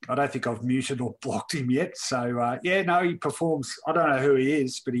I don't think I've muted or blocked him yet. So he performs. I don't know who he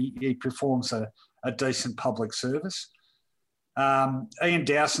is, but he performs a decent public service. Ian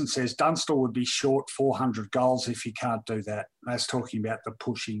Dowson says Dunstall would be short 400 goals if he can't do that. That's talking about the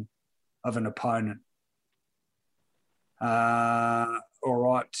pushing of an opponent. All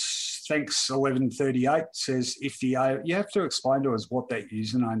right. Thanks, 1138 says, you have to explain to us what that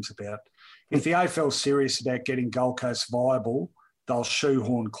username's about. If the AFL's serious about getting Gold Coast viable, they'll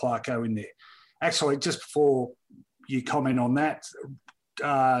shoehorn Clarko in there. Actually, just before you comment on that,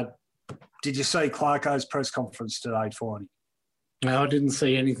 did you see Clarko's press conference today, Finey? No, I didn't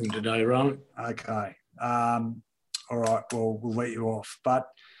see anything today, Ryan. Okay. All right, well, we'll let you off. But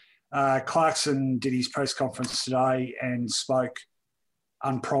Clarkson did his press conference today and spoke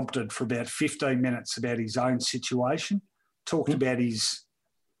unprompted for about 15 minutes about his own situation, talked about his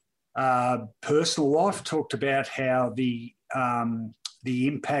personal life, talked about how the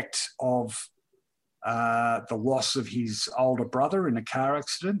impact of the loss of his older brother in a car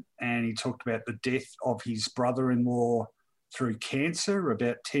accident, and he talked about the death of his brother-in-law through cancer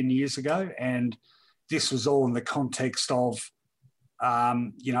about 10 years ago. And this was all in the context of,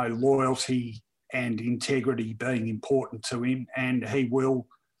 loyalty and integrity being important to him, and he will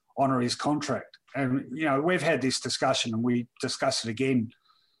honour his contract. And, we've had this discussion and we discussed it again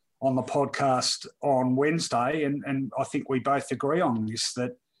on the podcast on Wednesday, and I think we both agree on this,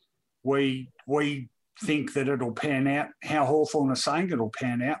 that we think that it'll pan out how Hawthorn are saying it'll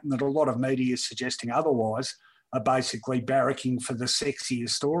pan out, and that a lot of media is suggesting otherwise are basically barracking for the sexier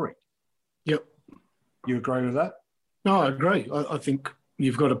story. Yep. You agree with that? No, I agree. I think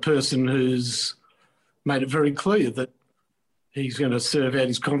you've got a person who's made it very clear that he's going to serve out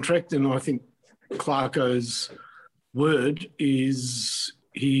his contract, and I think Clarko's word is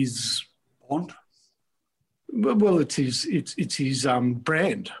his bond. Well, it's his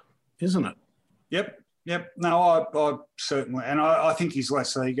brand, isn't it? Yep. No, I certainly, and I think he's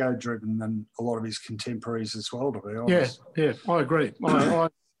less ego-driven than a lot of his contemporaries as well, to be honest. Yeah, I agree. I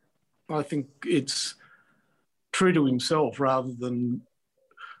think it's true to himself rather than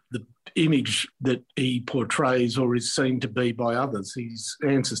the image that he portrays or is seen to be by others. He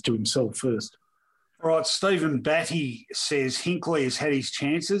answers to himself first. All right, Stephen Batty says Hinkley has had his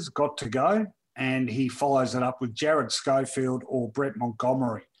chances, got to go, and he follows it up with Jared Schofield or Brett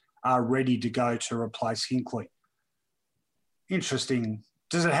Montgomery are ready to go to replace Hinkley. Interesting.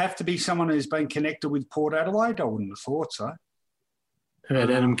 Does it have to be someone who's been connected with Port Adelaide? I wouldn't have thought so. How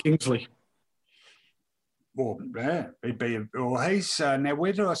about Adam Kingsley? Well, yeah, he'd be. He's now.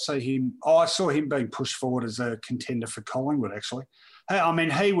 Where did I see him? Oh, I saw him being pushed forward as a contender for Collingwood. Actually,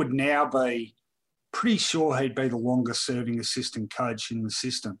 he would now be. Pretty sure he'd be the longest-serving assistant coach in the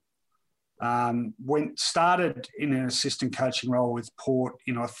system. Started in an assistant coaching role with Port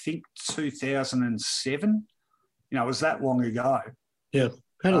in, I think, 2007. It was that long ago. Yeah,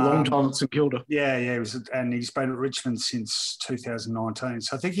 had a long time at St Kilda. Yeah, he was, and he's been at Richmond since 2019.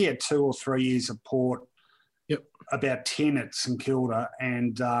 So I think he had 2 or 3 years at Port. Yep. About 10 at St Kilda,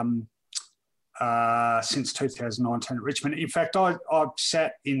 and since 2019 at Richmond. In fact, I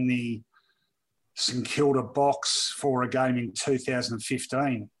sat in the St Kilda box for a game in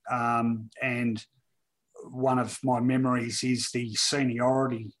 2015, and one of my memories is the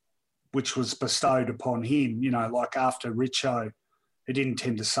seniority which was bestowed upon him. Like after Richo, he didn't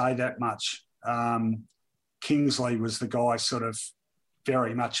tend to say that much. Kingsley was the guy sort of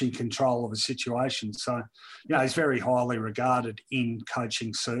very much in control of a situation. So, he's very highly regarded in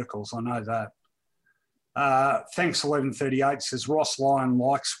coaching circles. I know that. Thanks, 1138 says Ross Lyon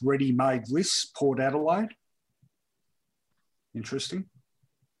likes ready-made lists, Port Adelaide. Interesting.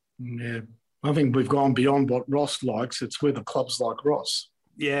 Yeah, I think we've gone beyond what Ross likes. It's whether clubs like Ross.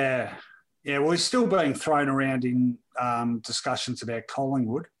 Yeah. Well, he's still being thrown around in discussions about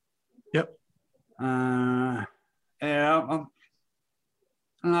Collingwood. Yep. I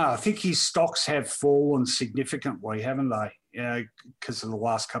think his stocks have fallen significantly, haven't they? Because of the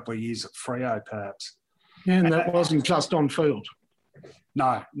last couple of years at Freo, perhaps. Yeah, and that wasn't just on field.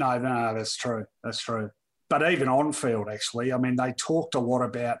 No, that's true. That's true. But even on field, actually, I mean, they talked a lot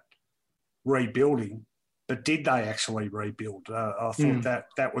about rebuilding, but did they actually rebuild? I thought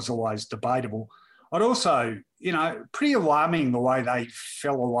that was always debatable. I'd also, pretty alarming the way they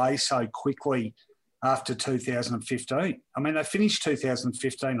fell away so quickly after 2015. I mean, they finished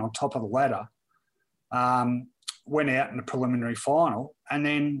 2015 on top of the ladder, went out in the preliminary final, and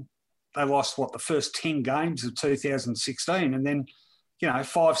then they lost, the first 10 games of 2016. And then,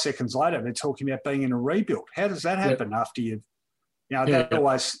 5 seconds later, they're talking about being in a rebuild. How does that happen after you've, that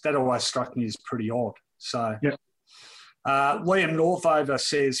always struck me as pretty odd. So Liam Northover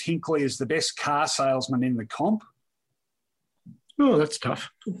says Hinkley is the best car salesman in the comp. Oh, that's tough.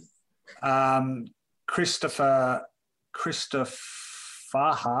 Christopher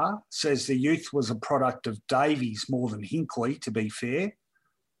says the youth was a product of Davies more than Hinkley, to be fair.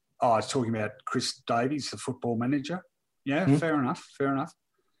 Oh, I was talking about Chris Davies, the football manager. Yeah, fair enough.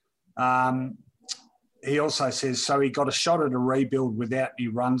 He also says, so he got a shot at a rebuild without any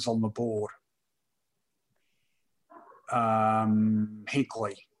runs on the board.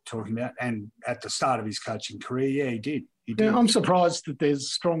 Hinkley talking about, and at the start of his coaching career, he did. Yeah, I'm surprised that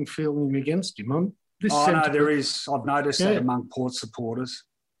there's strong feeling against him. No, there is. I've noticed that among Port supporters.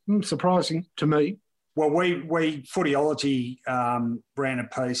 Surprising to me. Well, we Footyology ran a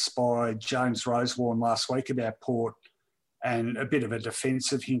piece by James Rosewarne last week about Port and a bit of a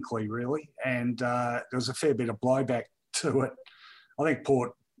defence of Hinkley, really. And there was a fair bit of blowback to it. I think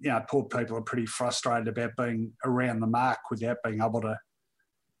Port people are pretty frustrated about being around the mark without being able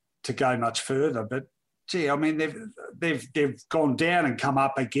to go much further. But, gee, I mean, they've gone down and come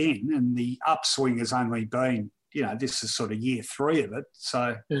up again, and the upswing has only been, this is sort of year 3 of it.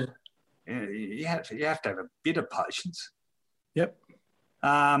 So you have to have a bit of patience. Yep.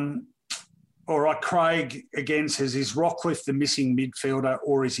 All right, Craig again says, is Rockcliffe the missing midfielder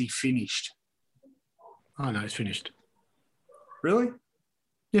or is he finished? I know he's finished. Really?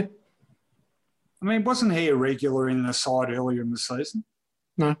 Yeah. I mean, wasn't he a regular in the side earlier in the season?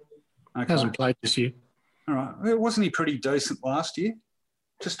 No. Okay. Hasn't played this year. All right. Well, wasn't he pretty decent last year?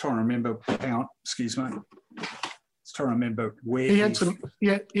 Just trying to remember. Hang on. Excuse me. Just trying to remember where he had some.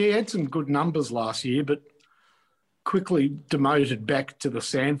 Yeah, he had some good numbers last year, but quickly demoted back to the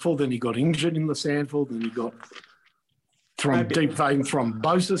Sandford. Then he got injured in the Sandford. Then he got deep vein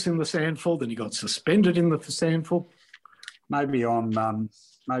thrombosis in the Sandford. Then he got suspended in the Sandford. Maybe I'm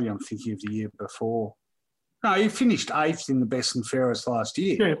thinking of the year before. No, he finished 8th in the best and fairest last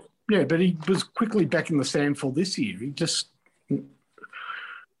year. Yeah, but he was quickly back in the Sandford this year.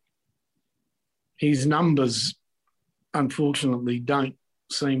 His numbers, unfortunately, don't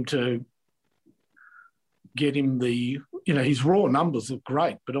seem to get him his raw numbers look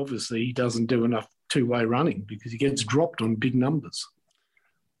great, but obviously he doesn't do enough two-way running because he gets dropped on big numbers.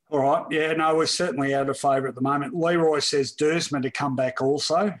 All right. Yeah, no, we're certainly out of favour at the moment. Leroy says Dursman to come back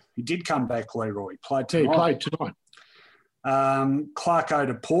also. He did come back, Leroy. He played tonight. Clarko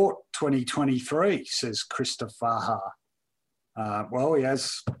to Port 2023, says Christopher. Well, he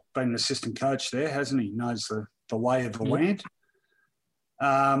has been an assistant coach there, hasn't he? He knows the lay of the land.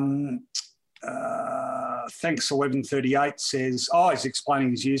 Thanks 1138 says, he's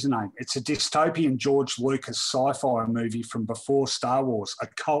explaining his username. It's a dystopian George Lucas sci-fi movie from before Star Wars, a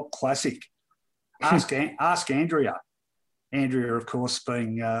cult classic. Ask Andrea. Andrea, of course,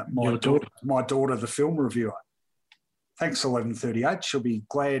 being my daughter, the film reviewer. Thanks 1138. She'll be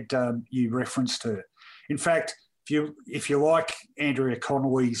glad you referenced her. In fact, if you like Andrea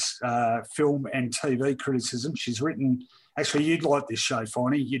Connolly's film and TV criticism, she's written. Actually, you'd like this show,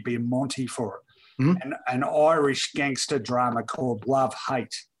 Finey. You'd be a Monty for it. Mm-hmm. An Irish gangster drama called Love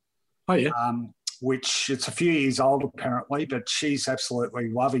Hate. Oh, yeah. Which it's a few years old, apparently, but she's absolutely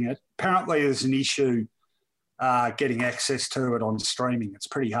loving it. Apparently, there's an issue getting access to it on streaming. It's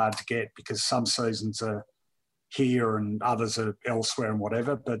pretty hard to get because some seasons are here and others are elsewhere and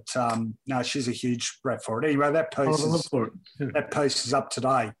whatever. But, no, she's a huge rep for it. Anyway, that piece is up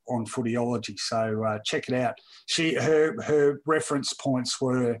today on Footyology, so check it out. Her reference points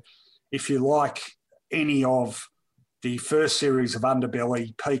were, if you like any of the first series of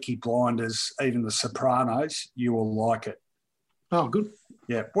Underbelly, Peaky Blinders, even The Sopranos, you will like it. Oh, good.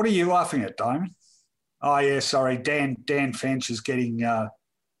 Yeah. What are you laughing at, Damon? Oh, yeah, sorry. Dan Finch is getting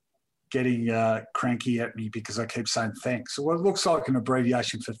cranky at me because I keep saying thanks. Well, it looks like an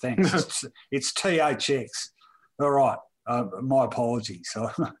abbreviation for thanks. It's THX. All right. My apologies.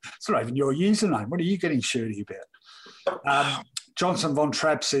 It's not even your username. What are you getting shirty about? Johnson Von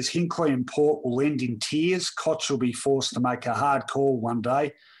Trapp says Hinkley and Port will end in tears. Koch will be forced to make a hard call one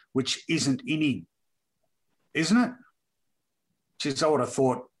day, which isn't in him. Isn't it? geez, I would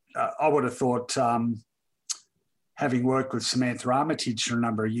have thought having worked with Samantha Armitage for a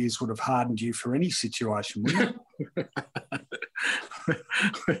number of years would have hardened you for any situation, wouldn't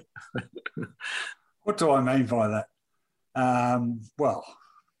it? What do I mean by that? Well,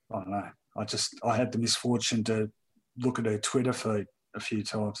 I don't know. I had the misfortune to look at her Twitter feed a few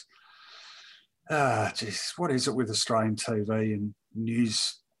times. Geez, what is it with Australian TV and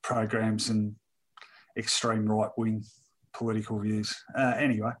news programs and extreme right-wing political views?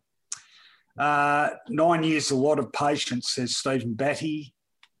 Anyway. 9 years, a lot of patience, says Stephen Batty.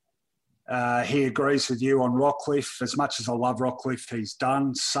 He agrees with you on Rockcliffe. As much as I love Rockcliffe, he's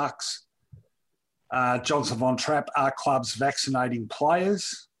done. Sucks. Johnson Von Trapp, are clubs vaccinating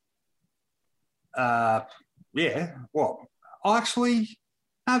players? Yeah. Well, actually,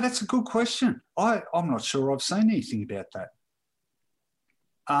 no, that's a good question. I'm not sure I've seen anything about that.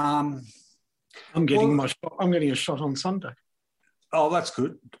 I'm getting a shot on Sunday. Oh, that's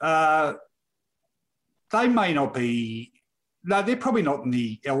good. They may not be. No, they're probably not in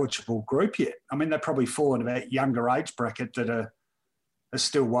the eligible group yet. I mean, they're probably falling about younger age bracket that are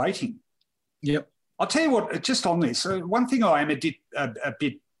still waiting. Yep. I'll tell you what, just on this, one thing I am a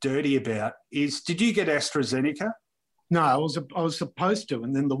bit dirty about is, did you get AstraZeneca? No, I was supposed to,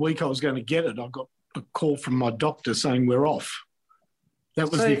 and then the week I was going to get it, I got a call from my doctor saying we're off.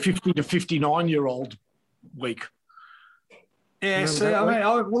 That was the 50 to 59-year-old week. Yeah, see,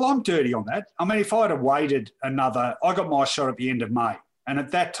 I'm dirty on that. I mean, if I'd have waited I got my shot at the end of May. And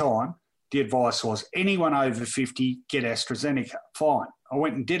at that time, the advice was anyone over 50, get AstraZeneca. Fine. I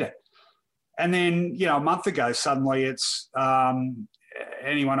went and did it. And then, a month ago, suddenly it's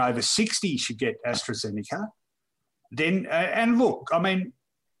anyone over 60 should get AstraZeneca. Then, and look, I mean,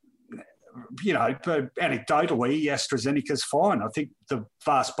 anecdotally, AstraZeneca's fine. I think the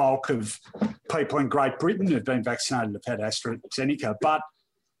vast bulk of people in Great Britain who've been vaccinated have had AstraZeneca. But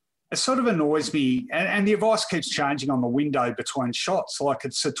it sort of annoys me, and the advice keeps changing on the window between shots. Like,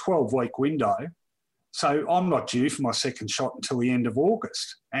 it's a 12-week window. So I'm not due for my second shot until the end of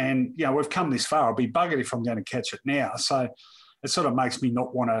August. And, we've come this far. I'll be buggered if I'm going to catch it now. So it sort of makes me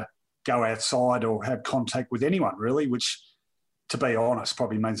not want to go outside or have contact with anyone, really, which, to be honest,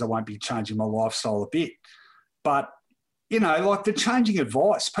 probably means I won't be changing my lifestyle a bit. But, like the changing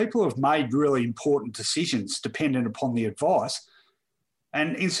advice, people have made really important decisions dependent upon the advice.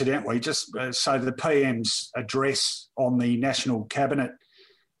 And incidentally, just so the PM's address on the National Cabinet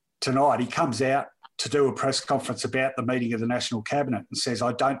tonight, he comes out to do a press conference about the meeting of the National Cabinet and says,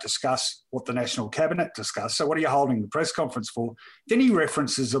 I don't discuss what the National Cabinet discussed. So what are you holding the press conference for? Then he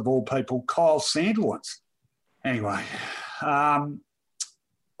references, of all people, Kyle Sandilands. Anyway, all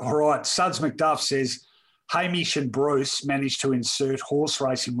right, Suds McDuff says, Hamish and Bruce managed to insert horse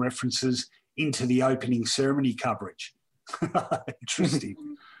racing references into the opening ceremony coverage. Interesting.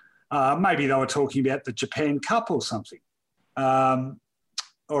 Maybe they were talking about the Japan Cup or something. All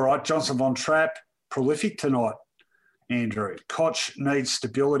right, Johnson Von Trapp, prolific tonight, Andrew. Koch needs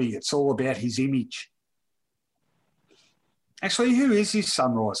stability. It's all about his image. Actually, who is his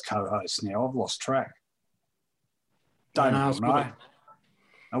Sunrise co-host now? I've lost track. Don't know.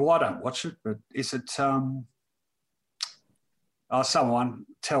 Well, I don't watch it, but is it someone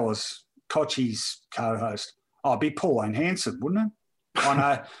tell us Kochi's co-host? Oh, it'd be Pauline Hanson, wouldn't it? I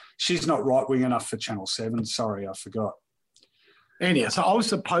know she's not right-wing enough for Channel 7. Sorry, I forgot. Anyhow, so I was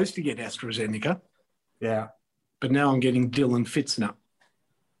supposed to get AstraZeneca. Yeah. But now I'm getting Dylan Fitzner.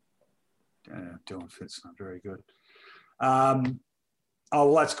 Yeah, Dylan Fitzner, very good. Oh,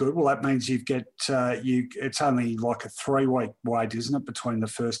 well, that's good. Well, that means it's only like a 3-week wait, isn't it, between the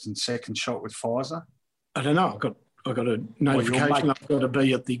first and second shot with Pfizer? I don't know. I got a notification I've got to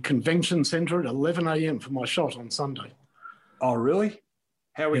be at the convention centre at 11 a.m. for my shot on Sunday. Oh, really?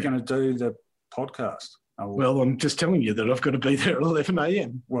 How are we going to do the podcast? Well, I'm just telling you that I've got to be there at 11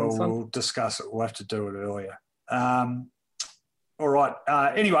 a.m. Well, we'll discuss it. We'll have to do it earlier. All right.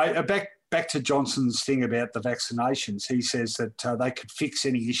 Anyway, back to Johnson's thing about the vaccinations. He says that they could fix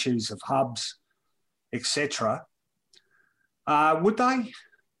any issues of hubs, etc. Would they?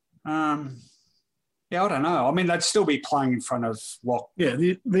 Yeah, I don't know. I mean, they'd still be playing in front of Yeah,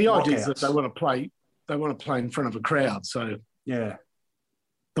 the idea is that they want to play. They want to play in front of a crowd. So yeah,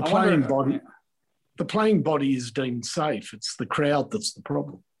 the playing body is deemed safe. It's the crowd that's the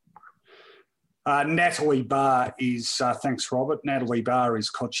problem. Natalie Barr is, thanks, Robert. Natalie Barr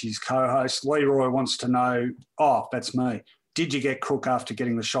is Kochi's co-host. Leroy wants to know, that's me. Did you get Crook after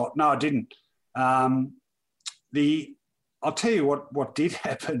getting the shot? No, I didn't. I'll tell you what did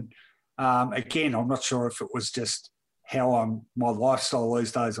happen. Again, I'm not sure if it was just how my lifestyle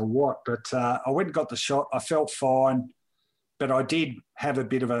these days or what, but I went and got the shot. I felt fine. but I did have a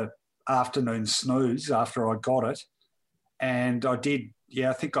bit of a afternoon snooze after I got it. And I did,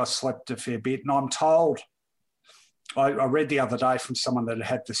 I think I slept a fair bit. And I'm told, I read the other day from someone that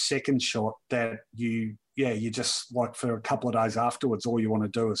had the second shot that you just like for a couple of days afterwards, all you want to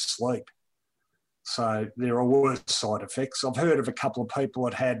do is sleep. So there are worse side effects. I've heard of a couple of people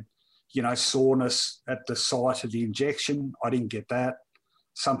that had, soreness at the site of the injection. I didn't get that.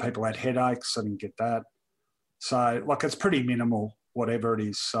 Some people had headaches. I didn't get that. So, it's pretty minimal, whatever it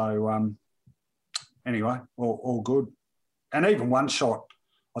is. So, anyway, all good. And even one shot,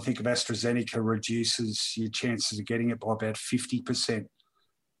 I think, of AstraZeneca reduces your chances of getting it by about 50%.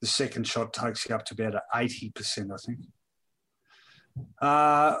 The second shot takes you up to about 80%, I think.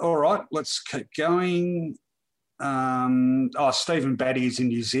 All right, let's keep going. Stephen Batty is in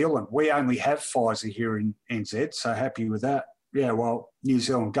New Zealand. We only have Pfizer here in NZ, so happy with that. Yeah, well, New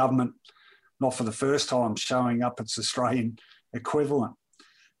Zealand government, not for the first time, showing up its Australian equivalent.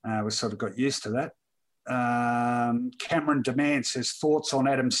 We sort of got used to that. Cameron Demand says, thoughts on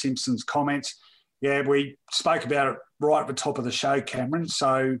Adam Simpson's comments? Yeah, we spoke about it right at the top of the show, Cameron.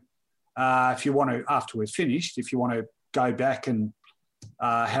 So if you want to, after we're finished, if you want to go back and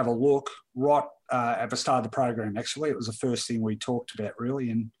have a look right at the start of the program, actually, it was the first thing we talked about, really,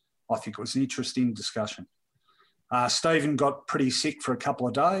 and I think it was an interesting discussion. Stephen got pretty sick for a couple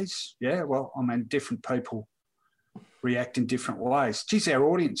of days. Yeah, well, different people react in different ways. Geez, our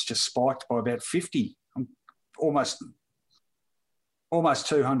audience just spiked by about 50. Almost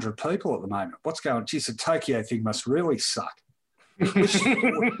 200 people at the moment. What's going on? Geez, the Tokyo thing must really suck. We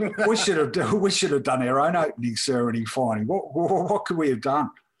should have done our own opening ceremony finding. What could we have done?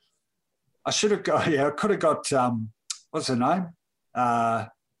 I should have got, I could have got, what's her name?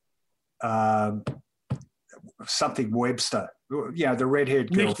 Something Webster. The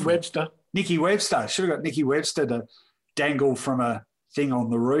redhead girl. Nikki Webster. Should have got Nikki Webster to dangle from a thing on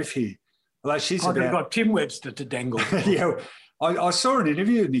the roof here. Although she's I could have got Tim Webster to dangle. Yeah, I saw an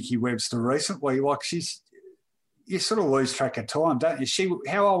interview with Nikki Webster recently. You sort of lose track of time, don't you?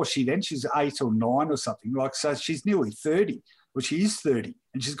 How old was she then? She's 8 or 9 or something. So she's nearly 30. Well, she is 30,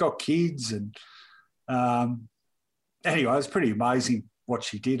 and she's got kids. And anyway, it's pretty amazing what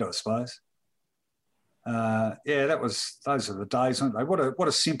she did, I suppose. Those are the days, weren't they? What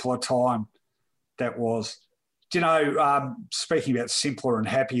a simpler time that was. Do you know, speaking about simpler and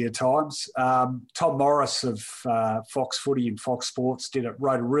happier times, Tom Morris of Fox Footy and Fox Sports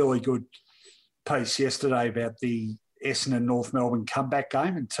wrote a really good piece yesterday about the Essendon North Melbourne comeback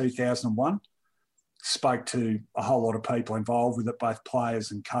game in 2001. Spoke to a whole lot of people involved with it, both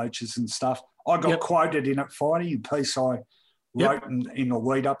players and coaches and stuff. I got quoted in it, Finey, a piece I wrote in the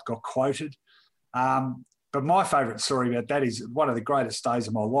lead-up, got quoted. But my favourite story about that is one of the greatest days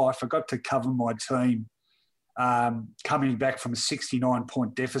of my life. I got to cover my team coming back from a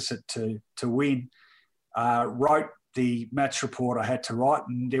 69-point deficit to win, wrote the match report I had to write,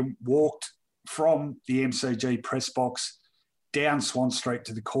 and then walked from the MCG press box down Swan Street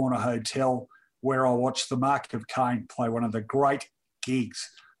to the Corner Hotel, where I watched the Mark of Cain play one of the great gigs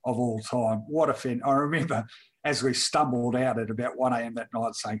of all time. What a fan. I remember as we stumbled out at about 1 a.m. that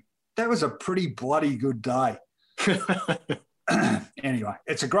night saying, that was a pretty bloody good day. Anyway,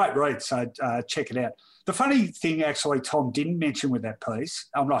 it's a great read, so check it out. The funny thing, actually, Tom didn't mention with that piece,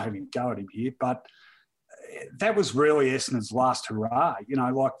 I'm not having a go at him here, but that was really Essendon's last hurrah.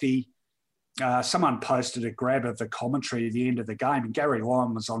 Someone posted a grab of the commentary at the end of the game, and Gary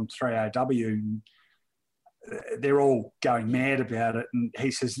Lyon was on 3AW, and they're all going mad about it. And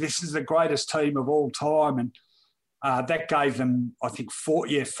he says, this is the greatest team of all time. And that gave them, I think,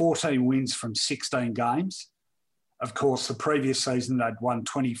 14 wins from 16 games. Of course, the previous season, they'd won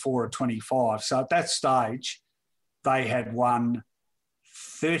 24 or 25. So at that stage, they had won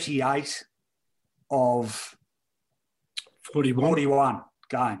 38 of 41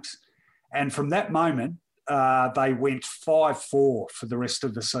 games. And from that moment, they went 5-4 for the rest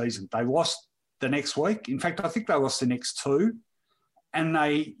of the season. They lost the next week. In fact, I think they lost the next 2. And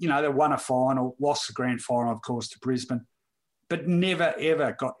they won a final, lost the grand final, of course, to Brisbane, but never,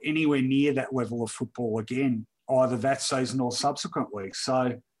 ever got anywhere near that level of football again, either that season or subsequent weeks.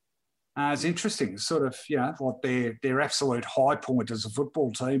 So it's interesting. Sort of, like their absolute high point as a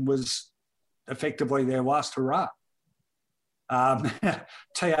football team was effectively their last hurrah.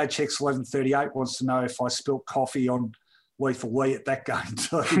 THX 1138 wants to know if I spilt coffee on Lethal Lee at that game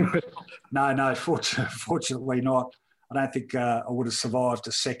too. No, fortunately not. I don't think I would have survived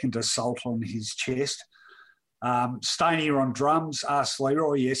a second assault on his chest. Stanier on drums, asked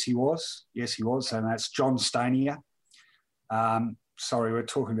Leroy. Yes, he was. And that's John Stanier. sorry, we're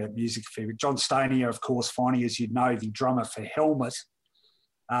talking about music a fair bit. John Stanier, of course, finally, as you know, the drummer for Helmet.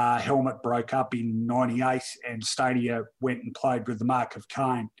 Helmet broke up in 98 and Stanier went and played with the Mark of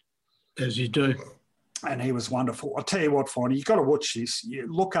Cain. As you do. And he was wonderful. I'll tell you what, Finey, you've got to watch this. You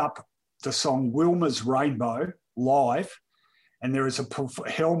look up the song Wilma's Rainbow live, and there is a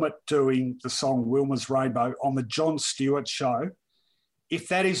Helmet doing the song Wilma's Rainbow on the Jon Stewart show. If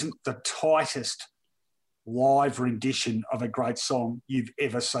that isn't the tightest live rendition of a great song you've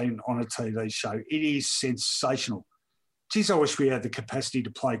ever seen on a TV show, it is sensational. Geez, I wish we had the capacity to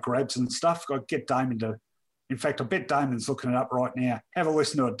play grabs and stuff. I'd get Damon to... In fact, I bet Damon's looking it up right now. Have a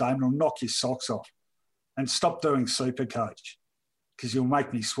listen to it, Damon. It'll knock your socks off. And stop doing Supercoach because you'll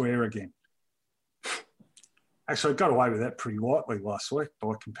make me swear again. Actually, I got away with that pretty lightly last week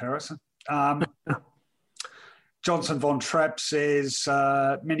by comparison. Johnson Von Trapp says,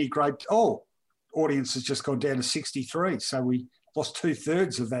 many great... Oh, audience has just gone down to 63, so we lost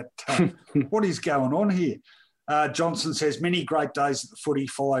 2/3 of that. What is going on here? Johnson says, many great days at the footy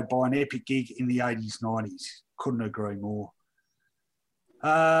followed by an epic gig in the 80s, 90s. Couldn't agree more.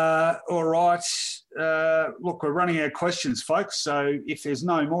 All right. Look, we're running out of questions, folks. So if there's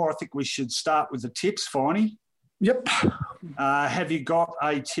no more, I think we should start with the tips, Finey. Yep. Have you got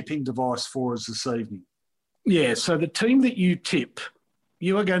a tipping device for us this evening? Yeah, so the team that you tip,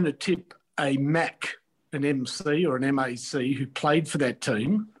 you are going to tip a MAC, an MC or an MAC who played for that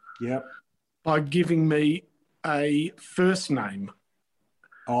team. Yep. By giving me a first name.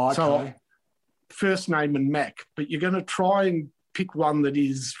 Oh, okay. So first name and MAC, but you're going to try and pick one that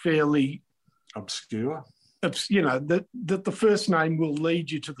is fairly obscure. You know, that the first name will lead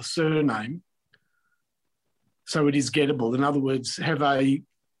you to the surname, so it is gettable. In other words, have a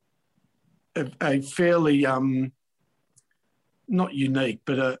fairly not unique,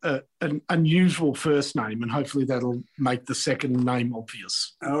 but an unusual first name, and hopefully that'll make the second name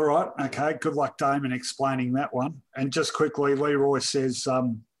obvious. All right. Okay. Good luck, Damon, explaining that one. And just quickly, Leroy says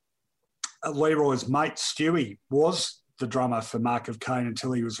Leroy's mate, Stewie, was the drummer for Mark of Cain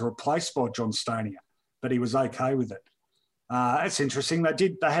until he was replaced by John Stanier, but he was okay with it. That's interesting.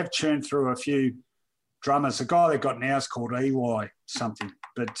 They have churned through a few drummers. The guy they got now is called EY something,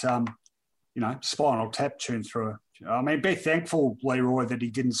 but, Spinal Tap churned through be thankful, Leroy, that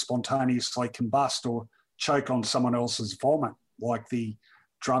he didn't spontaneously combust or choke on someone else's vomit like the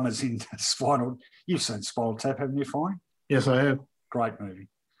drummers in Spinal. You've seen Spinal Tap, haven't you, Fine? Yes, I have. Great movie.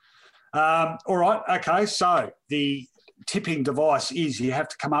 All right, okay, so the tipping device is you have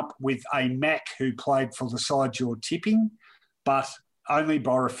to come up with a Mac who played for the side you're tipping, but only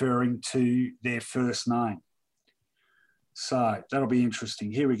by referring to their first name. So that'll be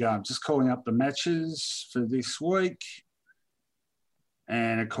interesting. Here we go. I'm just calling up the matches for this week.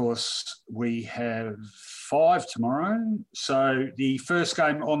 And, of course, we have 5 tomorrow. So the first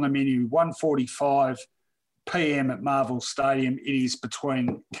game on the menu, 1:45 p.m. at Marvel Stadium. It is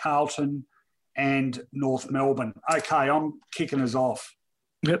between Carlton and North Melbourne. Okay, I'm kicking us off.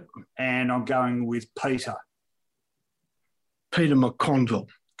 Yep. And I'm going with Peter. Peter McConville.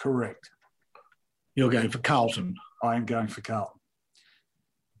 Correct. You're going for Carlton. I am going for Carlton.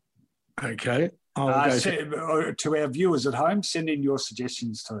 Okay. To our viewers at home, send in your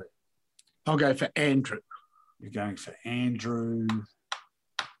suggestions too. I'll go for Andrew. You're going for Andrew.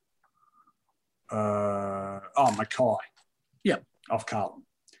 Mackay. Yep. Of Carlton.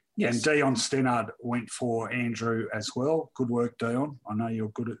 Yes. And Dion Stennard went for Andrew as well. Good work, Dion. I know you're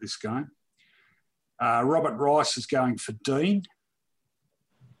good at this game. Robert Rice is going for Dean.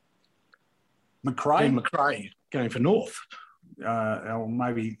 McRae. Dean McRae going for North. Or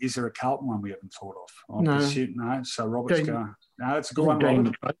maybe, is there a Carlton one we haven't thought of? No. No, so Robert's going. No, it's a good one, Dean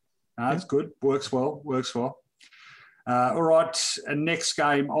Robert. McRae. No, it's good. Works well. All right, next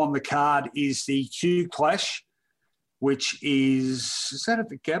game on the card is the Q Clash, which is that at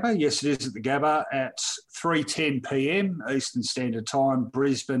the Gabba? Yes, it is at the Gabba at 3:10 p.m. Eastern Standard Time,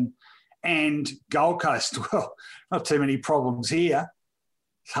 Brisbane and Gold Coast. Well, not too many problems here.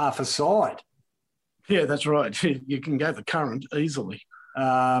 It's half a side. Yeah, that's right. You can go the current easily.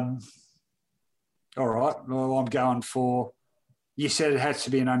 All right. Well, I'm going for, you said it has to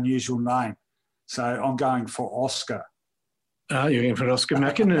be an unusual name. So I'm going for Oscar. Oh, you're going for Oscar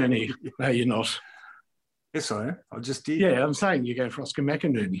McInerney. No, you're not. Yes, I am. I just did. Yeah, I'm saying you're going for Oscar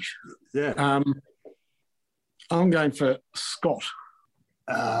McInerney. Yeah. I'm going for Scott.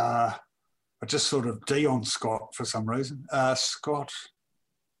 I just sort of Dion Scott for some reason. Scott.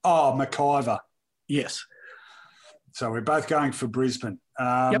 Oh, McIver. Yes. So we're both going for Brisbane.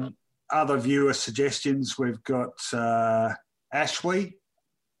 Yep. Other viewer suggestions, we've got Ashley,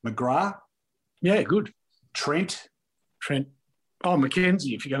 McGrath. Yeah, good. Trent. Oh,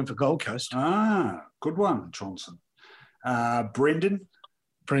 Mackenzie, if you're going for Gold Coast. Ah, good one, Johnson. Brendan.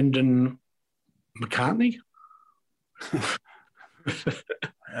 Brendan McCartney.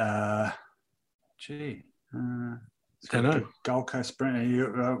 Don't know. Gold Coast,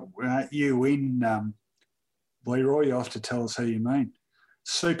 Brendan. You in Leroy? You have to tell us who you mean.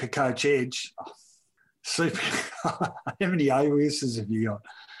 Super Coach Edge. Oh, how many aliases have you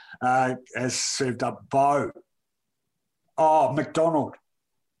got? Has served up Bo. Oh, McDonald.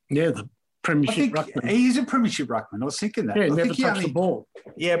 Yeah, the Premiership ruckman. He's a Premiership ruckman. I was thinking that. Yeah, never touched the ball.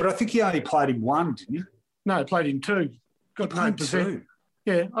 Yeah, but I think he only played in one, didn't you? No, he played in two. Got no possessions.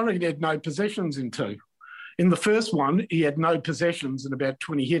 Yeah, I reckon he had no possessions in two. In the first one, he had no possessions and about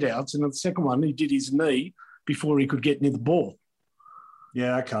 20 hit-outs. And in the second one, he did his knee before he could get near the ball.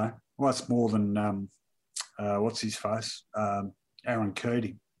 Yeah, okay. Well, that's more than, what's his face? Aaron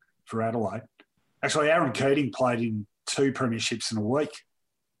Keating for Adelaide. Actually, Aaron Keating played in 2 premierships in a week.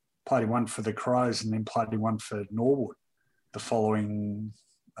 Played in one for the Crows and then played in one for Norwood the following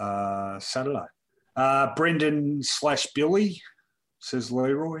Saturday. Brendan/Billy, says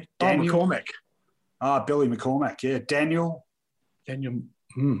Leroy. Daniel. Oh, McCormack. Billy McCormack, yeah. Daniel.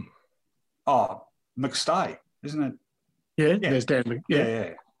 Oh, McStay, isn't it? Yeah, there's Daniel.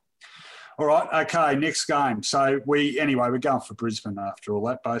 Yeah. All right, okay, next game. So we're going for Brisbane after all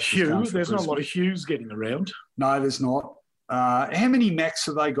that. Both Hugh, there's not a lot of Hughes getting around. No, there's not. How many Macs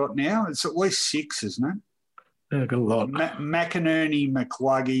have they got now? It's at least 6, isn't it? They've got a lot. McInerney,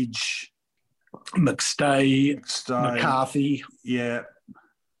 McLuggage. McStay, McCarthy. Yeah.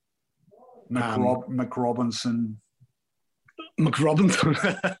 McRobinson.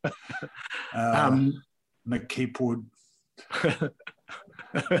 McKeepwood.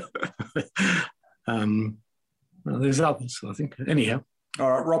 There's others, I think. Anyhow. All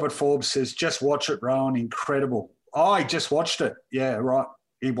right, Robert Forbes says, just watch it, Rowan. Incredible. Oh, he just watched it. Yeah, right.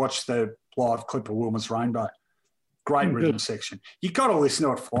 He watched the live clip of Wilma's Rainbow. Great rhythm section. You've got to listen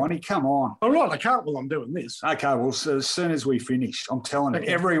to it, Finey. Come on. All right, I can't while I'm doing this. Okay, well, so as soon as we finish, I'm telling you,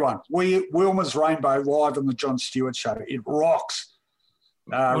 everyone, Wilma's Rainbow live on the Jon Stewart Show. It rocks.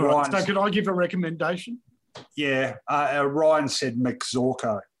 Right, so could I give a recommendation? Yeah, Ryan said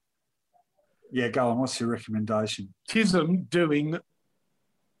McZorko. Yeah, go on. What's your recommendation? Tism doing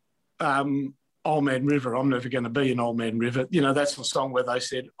Old Man River. I'm never going to be an Old Man River. You know, that's the song where they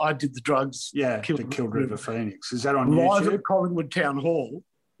said, I did the drugs. Yeah, Killed River Phoenix. Is that on Live YouTube? at Collingwood Town Hall.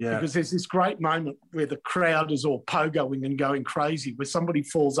 Yeah. Because there's this great moment where the crowd is all pogoing and going crazy, where somebody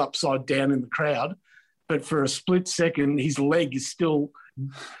falls upside down in the crowd, but for a split second, his leg is still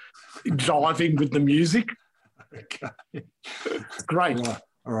jiving with the music. Okay. It's great.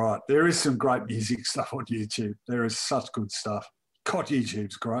 All right. There is some great music stuff on YouTube. There is such good stuff. God,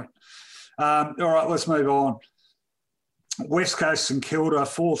 YouTube's great. All right, let's move on. West Coast St Kilda,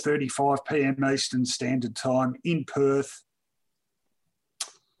 4:35 p.m. Eastern Standard Time in Perth.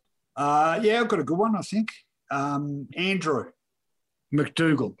 I've got a good one, I think. Andrew.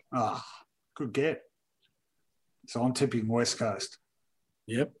 McDougall. Good get. So I'm tipping West Coast.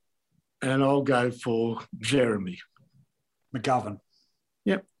 Yep. And I'll go for Jeremy. McGovern.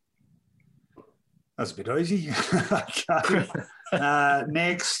 Yep. That's a bit easy. Okay.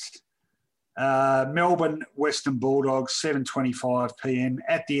 Next, Melbourne Western Bulldogs, 7:25 p.m.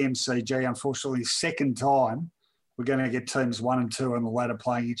 at the MCG. Unfortunately, second time we're going to get teams 1 and 2 on the ladder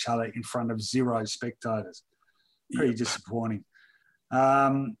playing each other in front of 0 spectators. Pretty disappointing.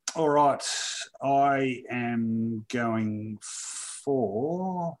 All right. I am going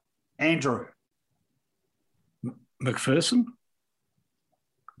for Andrew. McPherson?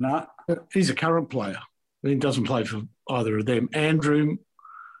 No. He's a current player. He doesn't play for either of them. Andrew.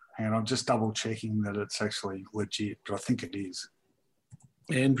 Hang on, I'm just double checking that it's actually legit, but I think it is.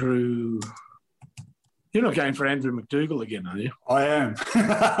 Andrew. You're not going for Andrew McDougall again, are you? I am.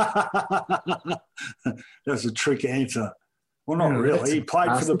 That's a trick answer. Well, not really. He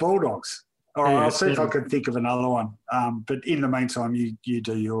played for the Bulldogs. All right, I'll see if I can think of another one. But in the meantime, you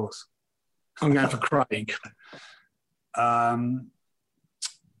do yours. I'm going for Craig.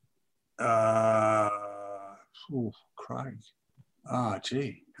 Craig.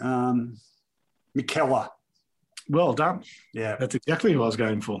 Gee. McKellar. Well done. Yeah. That's exactly who I was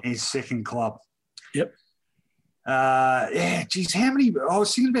going for. His second club. Yep. Geez, how many, I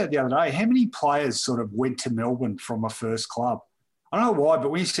was thinking about it the other day, how many players sort of went to Melbourne from a first club? I don't know why,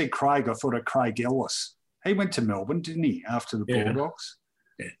 but when you said Craig, I thought of Craig Ellis. He went to Melbourne, didn't he, after the Bulldogs?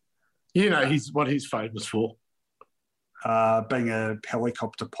 Yeah. You know, what he's famous for? Being a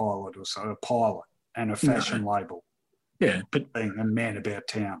helicopter pilot or so, a pilot and a fashion label. Yeah, but being a man about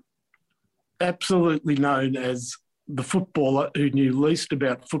town. Absolutely known as the footballer who knew least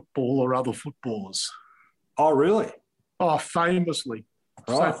about football or other footballers. Oh, really? Oh, famously.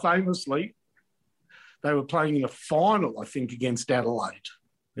 Right. So famously, they were playing in a final, I think, against Adelaide.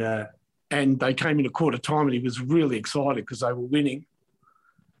 Yeah. And they came in a quarter time and he was really excited because they were winning.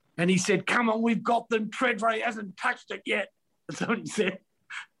 And he said, come on, we've got them. Treadray hasn't touched it yet. That's what he said.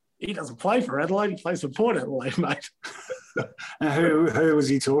 He doesn't play for Adelaide. He plays for Port Adelaide, mate. Who was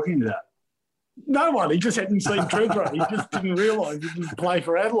he talking about? No one. He just hadn't seen Treadray. He just didn't realise he didn't play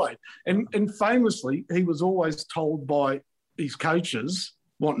for Adelaide. And famously, he was always told by his coaches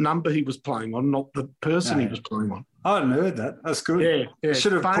what number he was playing on, not the person he was playing on. I hadn't heard that. That's good. Yeah.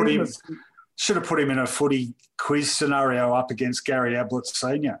 Should have put him in a footy quiz scenario up against Gary Ablett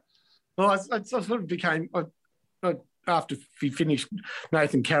Senior. Well, I sort of became after he finished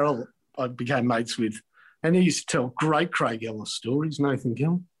Nathan Carroll, I became mates with, and he used to tell great Craig Ellis stories. Nathan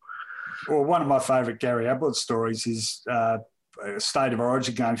Carroll. Well, one of my favourite Gary Ablett stories is a State of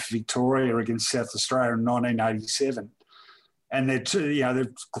Origin game for Victoria against South Australia in 1987, and they're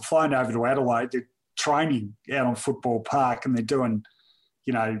flown over to Adelaide. They're training out on Football Park, and they're doing,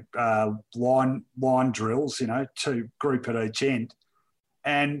 line drills, two group at each end.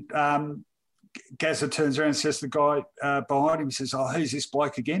 And Gazza turns around and says to the guy behind him, he says, "Oh, who's this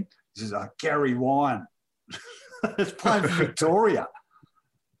bloke again?" He says, "Gary Lyon." It's playing for Victoria.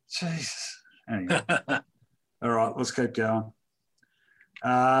 Jesus. Anyway. All right, let's keep going.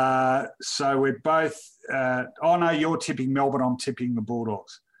 So we're both no, you're tipping Melbourne, I'm tipping the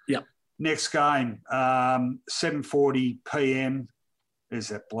Bulldogs. Yep. Next game, 7:40 p.m. There's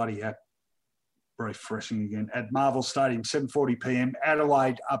that bloody app refreshing again. At Marvel Stadium, 7:40 p.m.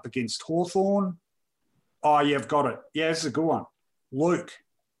 Adelaide up against Hawthorn. Oh, you've got it. Yeah, this is a good one. Luke.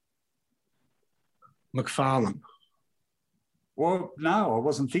 McFarlane. Well, no, I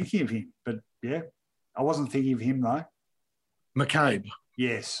wasn't thinking of him. But, yeah, I wasn't thinking of him, though. McCabe.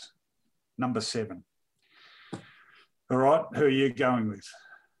 Yes, number 7. All right, who are you going with?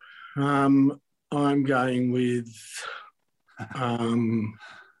 I'm going with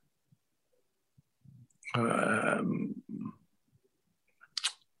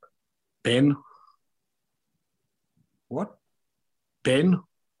Ben. What? Ben.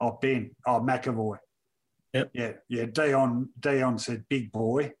 Oh, Ben. Oh, McAvoy. Yep. Yeah. Dion said big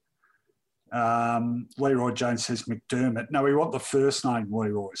boy. Leroy Jones says McDermott. No, we want the first name,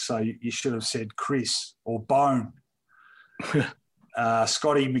 Leroy. So you should have said Chris or Bone.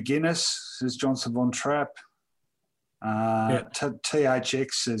 Scotty McGuinness says Johnson Von Trapp.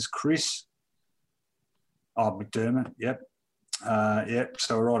 THX says Chris. Oh, McDermott. Yep.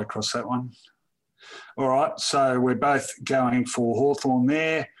 So we're right across that one. All right. So we're both going for Hawthorn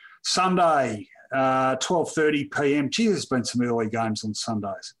there. Sunday, 12:30 p.m. Gee, there's been some early games on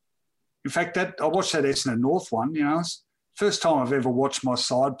Sundays. In fact, I watched that Essendon North one. It's first time I've ever watched my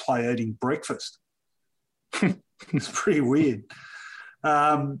side play eating breakfast. It's pretty weird.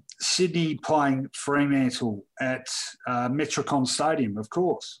 Sydney playing Fremantle at Metricon Stadium, of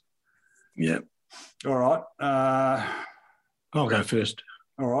course. Yep. All right. I'll go first.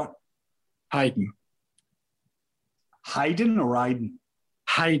 All right. Hayden. Hayden or Aiden?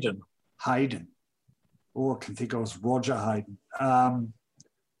 Hayden. Oh, I can think it was Roger Hayden.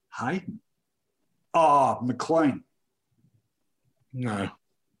 Hayden. Oh, McLean. No.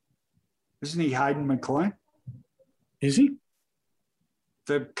 Isn't he Hayden McLean? Is he?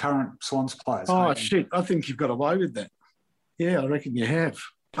 The current Swans players. Oh, Hayden. shit. I think you've got away with that. Yeah, I reckon you have.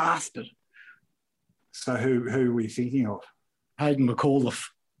 Bastard. So who are we thinking of? Hayden McAuliffe.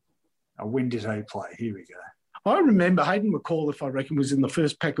 When did he play? Here we go. I remember Hayden McAuliffe, I reckon, was in the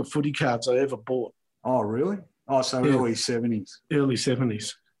first pack of footy cards I ever bought. Oh, really? Oh, so Yeah. early 70s. Early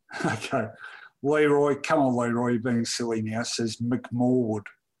 70s. Okay. Leroy, come on, Leroy, you're being silly now, says McMorwood.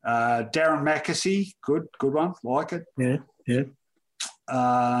 Darren Mackesy, good one, like it. Yeah.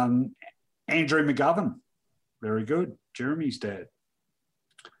 Andrew McGovern, very good. Jeremy's dad.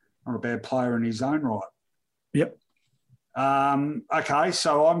 Not a bad player in his own right. Yep. Okay,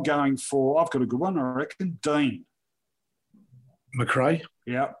 so I've got a good one, I reckon. Dean. McRae.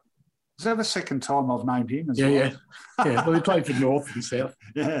 Yeah. Is that the second time I've named him as Yeah, well? yeah. Well, he played for North and South.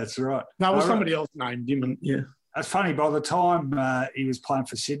 Yeah, that's right. No, well, somebody else named him. And yeah. It's funny, by the time he was playing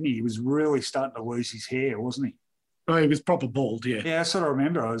for Sydney, he was really starting to lose his hair, wasn't he? Oh, he was proper bald, yeah. Yeah, I sort of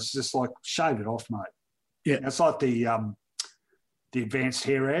remember. I was just like, shave it off, mate. Yeah. It's like the advanced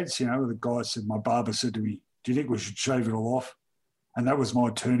hair ads, where the guy said, my barber said to me, do you think we should shave it all off? And that was my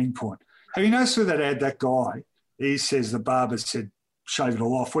turning point. Have you noticed with that ad, that guy, he says the barber said, shave it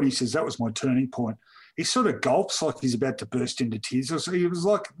all off. When he says that was my turning point, he sort of gulps like he's about to burst into tears. He was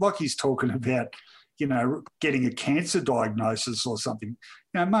like he's talking about, getting a cancer diagnosis or something.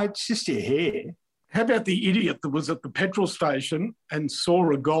 Mate, it's just your hair. How about the idiot that was at the petrol station and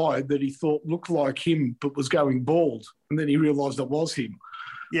saw a guy that he thought looked like him but was going bald, and then he realised it was him?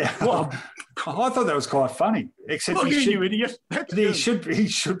 Yeah. Well, I thought that was quite funny. Except you idiot. He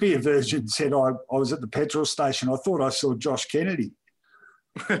should be a virgin. Said I was at the petrol station. I thought I saw Josh Kennedy.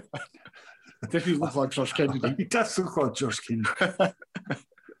 Definitely looks like Josh Kennedy. He does look like Josh Kennedy.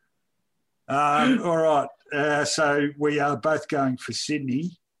 All right. So we are both going for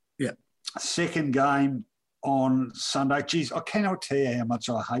Sydney. Yeah. Second game on Sunday. Geez, I cannot tell you how much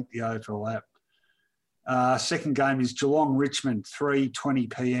I hate the AFL app. Second game is Geelong-Richmond,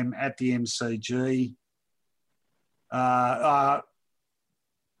 3:20 p.m. at the MCG.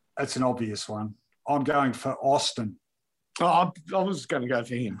 It's an obvious one. I'm going for Austin. Oh, I was going to go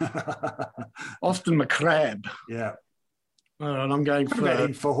for him. Austin McCrabb. Yeah. All right, I'm going for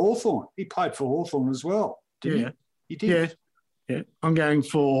him for Hawthorn. He played for Hawthorn as well. Didn't he? He did. Yeah. I'm going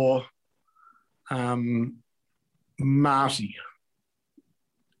for Marty.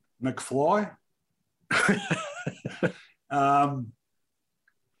 McFly? Why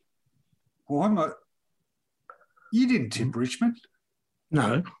am I? You didn't tip Richmond?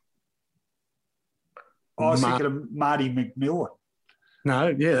 No. I was thinking of Marty McMillan. No,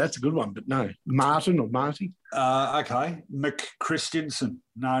 yeah, that's a good one, but no. Martin or Marty? Okay. McChristiansen.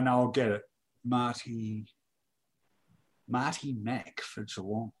 No, I'll get it. Marty Mack for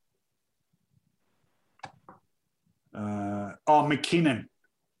Geelong. McKinnon.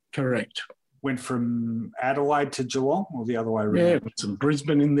 Correct. Went from Adelaide to Geelong or the other way around? Yeah, with some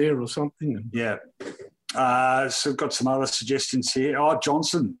Brisbane in there or something. Yeah. So we've got some other suggestions here.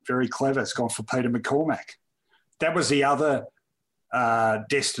 Johnson, very clever. It's gone for Peter McCormack. That was the other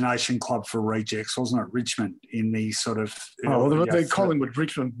destination club for rejects, wasn't it? Richmond in the sort of... the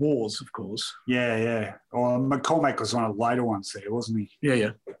Collingwood-Richmond Wars, of course. Yeah. Well, McCormack was one of the later ones there, wasn't he?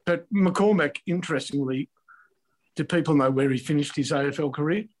 Yeah. But McCormack, interestingly, do people know where he finished his AFL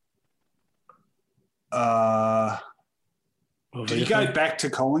career? Did he go back to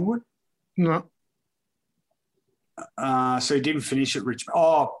Collingwood? No. So he didn't finish at Richmond.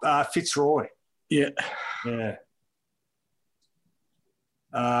 Fitzroy. Yeah.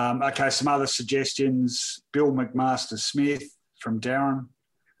 Okay, some other suggestions. Bill McMaster-Smith from Darren.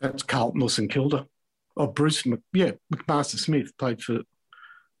 That's Carlton or St Kilda. McMaster-Smith played for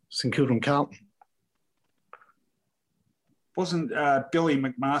St Kilda and Carlton. Wasn't Billy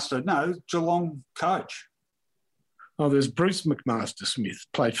McMaster? No, Geelong coach. Oh, there's Bruce McMaster-Smith,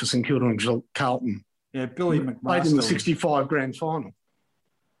 played for St Kilda and Carlton. Yeah, Billy McMaster. Played in the 65 grand final.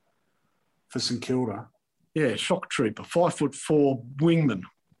 For St Kilda? Yeah, shock trooper, 5'4" wingman.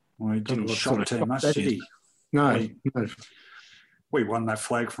 Well, he didn't shock too much, did he? No. We won that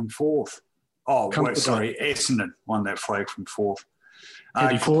flag from fourth. Essendon won that flag from fourth.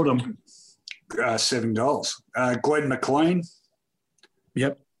 And he fought him. 7 goals. Glenn McLean.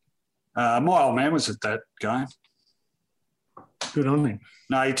 Yep. My old man was at that game. Good on him.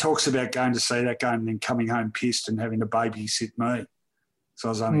 No, he talks about going to see that game and then coming home pissed and having to babysit me. So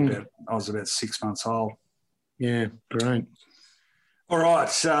I was about 6 months old. Yeah, great. All right.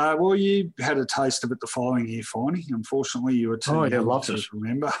 Well, you had a taste of it the following year, Finey. Unfortunately, you were too young to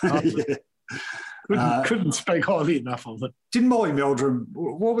remember. Couldn't speak highly enough of it. Didn't Molly Meldrum?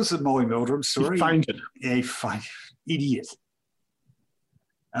 What was the Molly Meldrum story? He fainted. Yeah, he fainted. Idiot.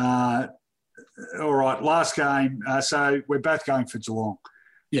 All right, last game. So we're both going for Geelong.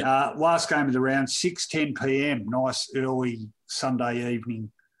 Yeah. Last game of the round, 6:10 p.m. Nice early Sunday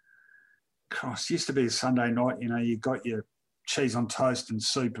evening. Christ, used to be a Sunday night. You got your cheese on toast and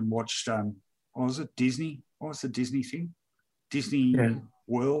soup and watched. What was it? Disney. What was the Disney thing? Disney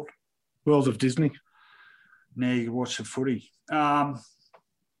World. World of Disney. Now you can watch the footy. All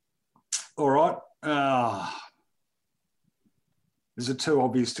right. Is it too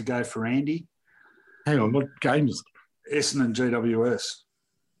obvious to go for Andy? Hang on, what game is it? Essendon GWS.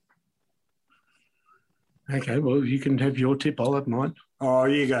 Okay, well, you can have your tip. I'll have mine. Oh,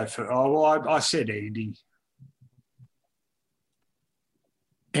 you go for... Oh, well, I said Andy.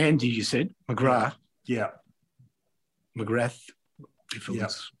 Andy, you said? McGrath? Yeah. McGrath. Yeah.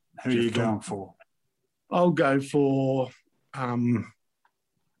 Who are you going for? I'll go for... Now,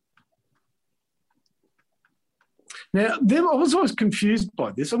 I was always confused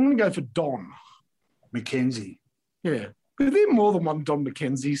by this. I'm going to go for Don. McKenzie. Yeah. Were there more than one Don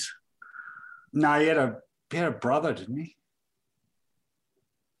McKenzies? No, he had a brother, didn't he?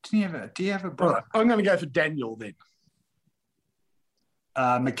 Do you have a brother? Right, I'm going to go for Daniel then.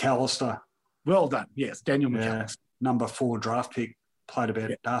 McAllister. Well done. Yes, Daniel McAllister. Number 4 draft pick. played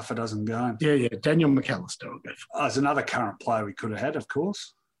about half a dozen games. Yeah. Daniel McAllister, I'll go for. There's another current player we could have had, of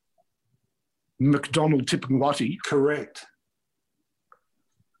course. McDonald Tipungwati. Correct.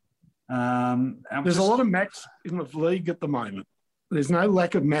 There's a lot of Max in the league at the moment. There's no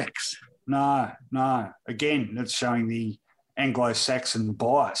lack of Max. No. Again, that's showing the Anglo-Saxon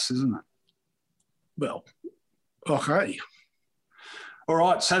bias, isn't it? Well, okay. All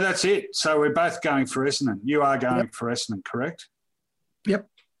right, so that's it. So we're both going for Essendon. You are going for Essendon, correct? Yep.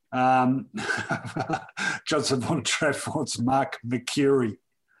 Johnson von Trapp wants Mark McCurry.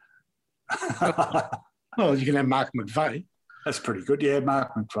 Well, you can have Mark McVeigh. That's pretty good. Yeah,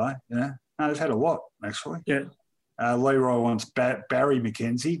 Mark McVeigh. Yeah. No, they've had a lot, actually. Yeah. Leroy wants Barry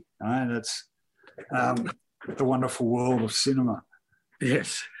McKenzie. That's the wonderful world of cinema.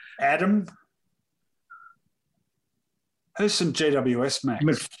 Yes. Adam. Who's some GWS Max?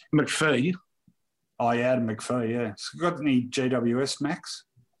 McPhee. Oh, yeah, Adam McPhee, yeah. So got any GWS Max?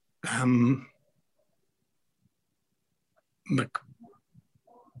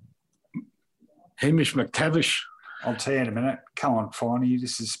 Hamish McTavish. I'll tell you in a minute. Come on, Finey.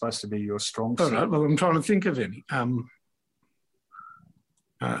 This is supposed to be your strong suit. All right, well, I'm trying to think of any.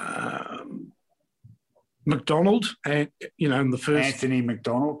 McDonald, and in the first. Anthony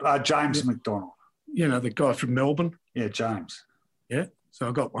McDonald. James McDonald. The guy from Melbourne. Yeah, James. Yeah, so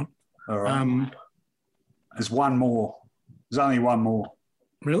I got one. All right. There's one more. There's only one more.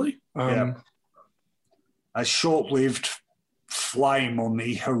 Really? Yeah. A short-lived flame on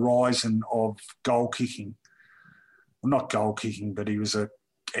the horizon of goal kicking. Well, not goal kicking, but he was an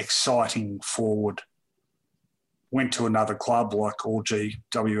exciting forward. Went to another club like all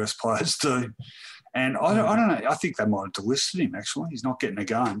GWS players do. And I don't know. I think they might have delisted him, actually. He's not getting a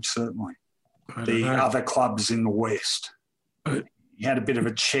game, certainly. The other clubs in the West. He had a bit of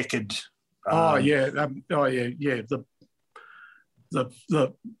a checkered... The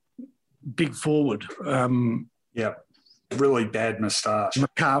big forward. Really bad moustache.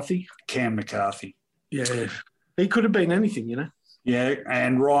 McCarthy. Cam McCarthy. Yeah. He could have been anything, Yeah,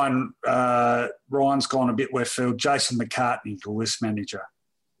 and Ryan's gone a bit left field. Jason McCartney, the list manager.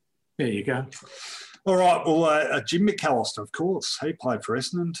 There you go. All right, well, Jim McAllister, of course. He played for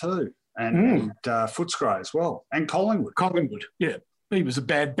Essendon too. And Footscray as well. And Collingwood. Collingwood, yeah. He was a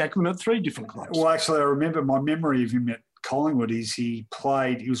bad backman at 3 different clubs. Well, actually, I remember my memory of him at Collingwood is he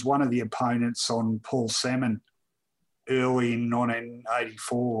was one of the opponents on Paul Salmon early in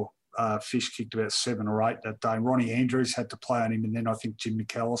 1984. Fish kicked about 7 or 8 that day. Ronnie Andrews had to play on him, and then I think Jim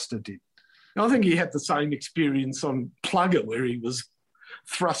McAllister did. I think he had the same experience on Plugger where he was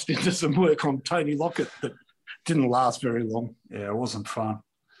thrust into some work on Tony Lockett that didn't last very long. Yeah, it wasn't fun.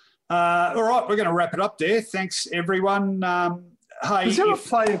 All right, we're going to wrap it up there. Thanks, everyone. Was there a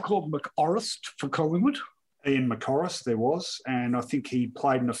player called McOrist for Collingwood? Ian McOrist, there was, and I think he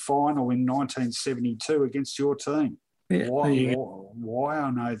played in the final in 1972 against your team. Yeah, why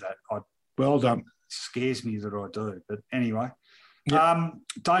I know that? Well done. It scares me that I do. But anyway,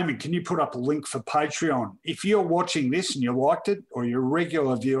 Damon, can you put up a link for Patreon? If you're watching this and you liked it, or you're a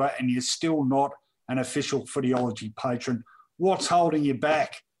regular viewer and you're still not an official Footyology patron, what's holding you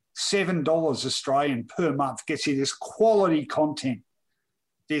back? $7 Australian per month gets you this quality content,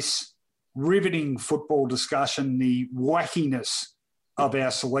 this riveting football discussion, the wackiness of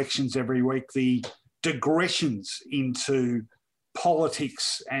our selections every week, the digressions into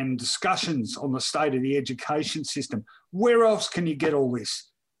politics and discussions on the state of the education system. Where else can you get all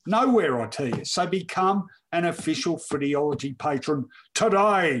this? Nowhere, I tell you. So become an official Footyology patron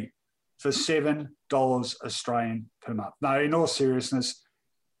today for $7 Australian per month. No, in all seriousness,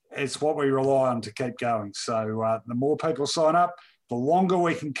 it's what we rely on to keep going. So the more people sign up, the longer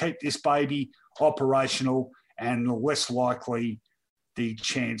we can keep this baby operational and the less likely the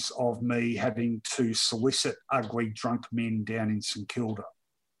chance of me having to solicit ugly drunk men down in St Kilda.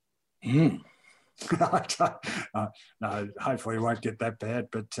 No, hopefully it won't get that bad.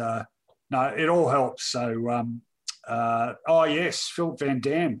 But no, it all helps. So, yes, Philip Van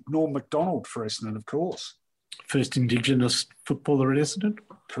Dam, Norm MacDonald for Essendon, of course. First Indigenous footballer at Essendon.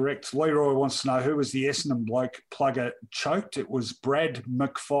 Correct. Leroy wants to know who was the Essendon bloke Plugger choked. It was Brad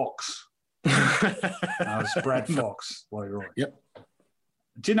McFox. No, it was Brad Fox, Leroy. Yep.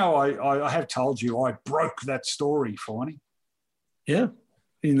 Do you know, I have told you I broke that story, Finey. Yeah.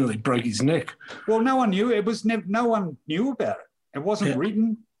 He nearly broke his neck. Well, no one knew. No one knew about it. It wasn't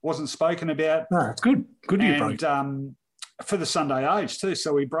written, wasn't spoken about. No, it's good. Good you broke. And for the Sunday Age too.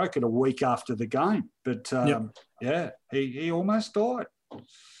 So he broke it a week after the game. But he almost died.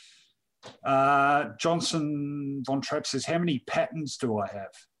 Johnson Von Trapp says, how many patterns do I have?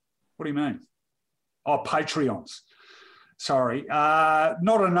 What do you mean? Oh, Patreons. Sorry,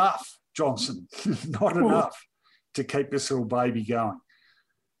 not enough, Johnson. Not enough to keep this little baby going.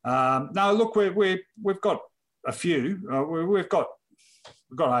 No, look, we've got a few. We've got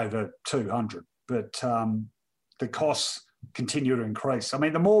over 200, but the costs continue to increase. I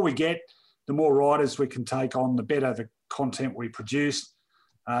mean, the more we get, the more riders we can take on, the better the content we produce.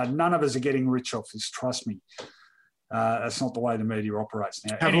 None of us are getting rich off this, trust me. That's not the way the media operates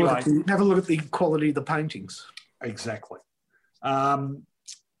now. Have a look at the quality of the paintings. Exactly. Damon's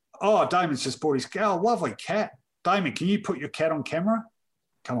just brought his lovely cat. Damon, can you put your cat on camera?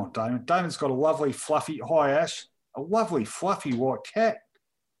 Come on, Damon. Damon's got a lovely, fluffy, hi Ash, a lovely, fluffy white cat.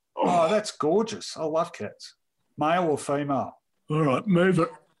 Oh, that's gorgeous. I love cats. Male or female? All right, move it.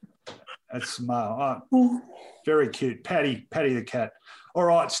 It's male. Oh, very cute. Patty the cat. All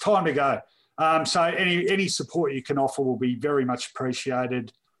right, it's time to go. So any support you can offer will be very much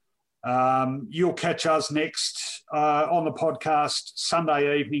appreciated. You'll catch us next on the podcast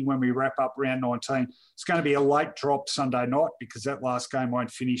Sunday evening when we wrap up round 19. It's going to be a late drop Sunday night because that last game won't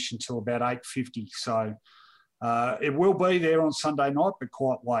finish until about 8:50. So it will be there on Sunday night, but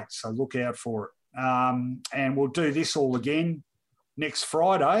quite late. So look out for it. And we'll do this all again next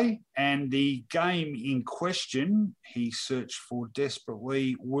Friday. And the game in question, he searched for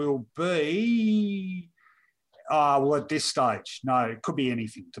desperately, will be... well, at this stage, no, it could be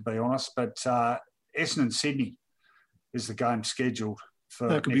anything, to be honest. But Essendon Sydney is the game scheduled for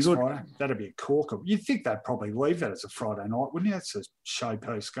next Friday. That'd be a corker. You'd think they'd probably leave that as a Friday night, wouldn't you? It's a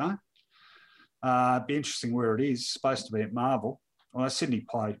showpiece game. Be interesting where it is. It's supposed to be at Marvel. Well, Sydney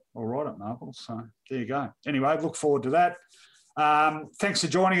played all right at Marvel, so there you go. Anyway, look forward to that. Thanks for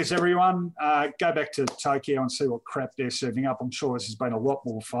joining us, everyone. Go back to Tokyo and see what crap they're serving up. I'm sure this has been a lot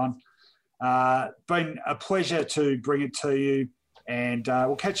more fun. Been a pleasure to bring it to you, and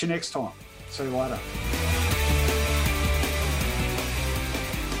we'll catch you next time. See you later.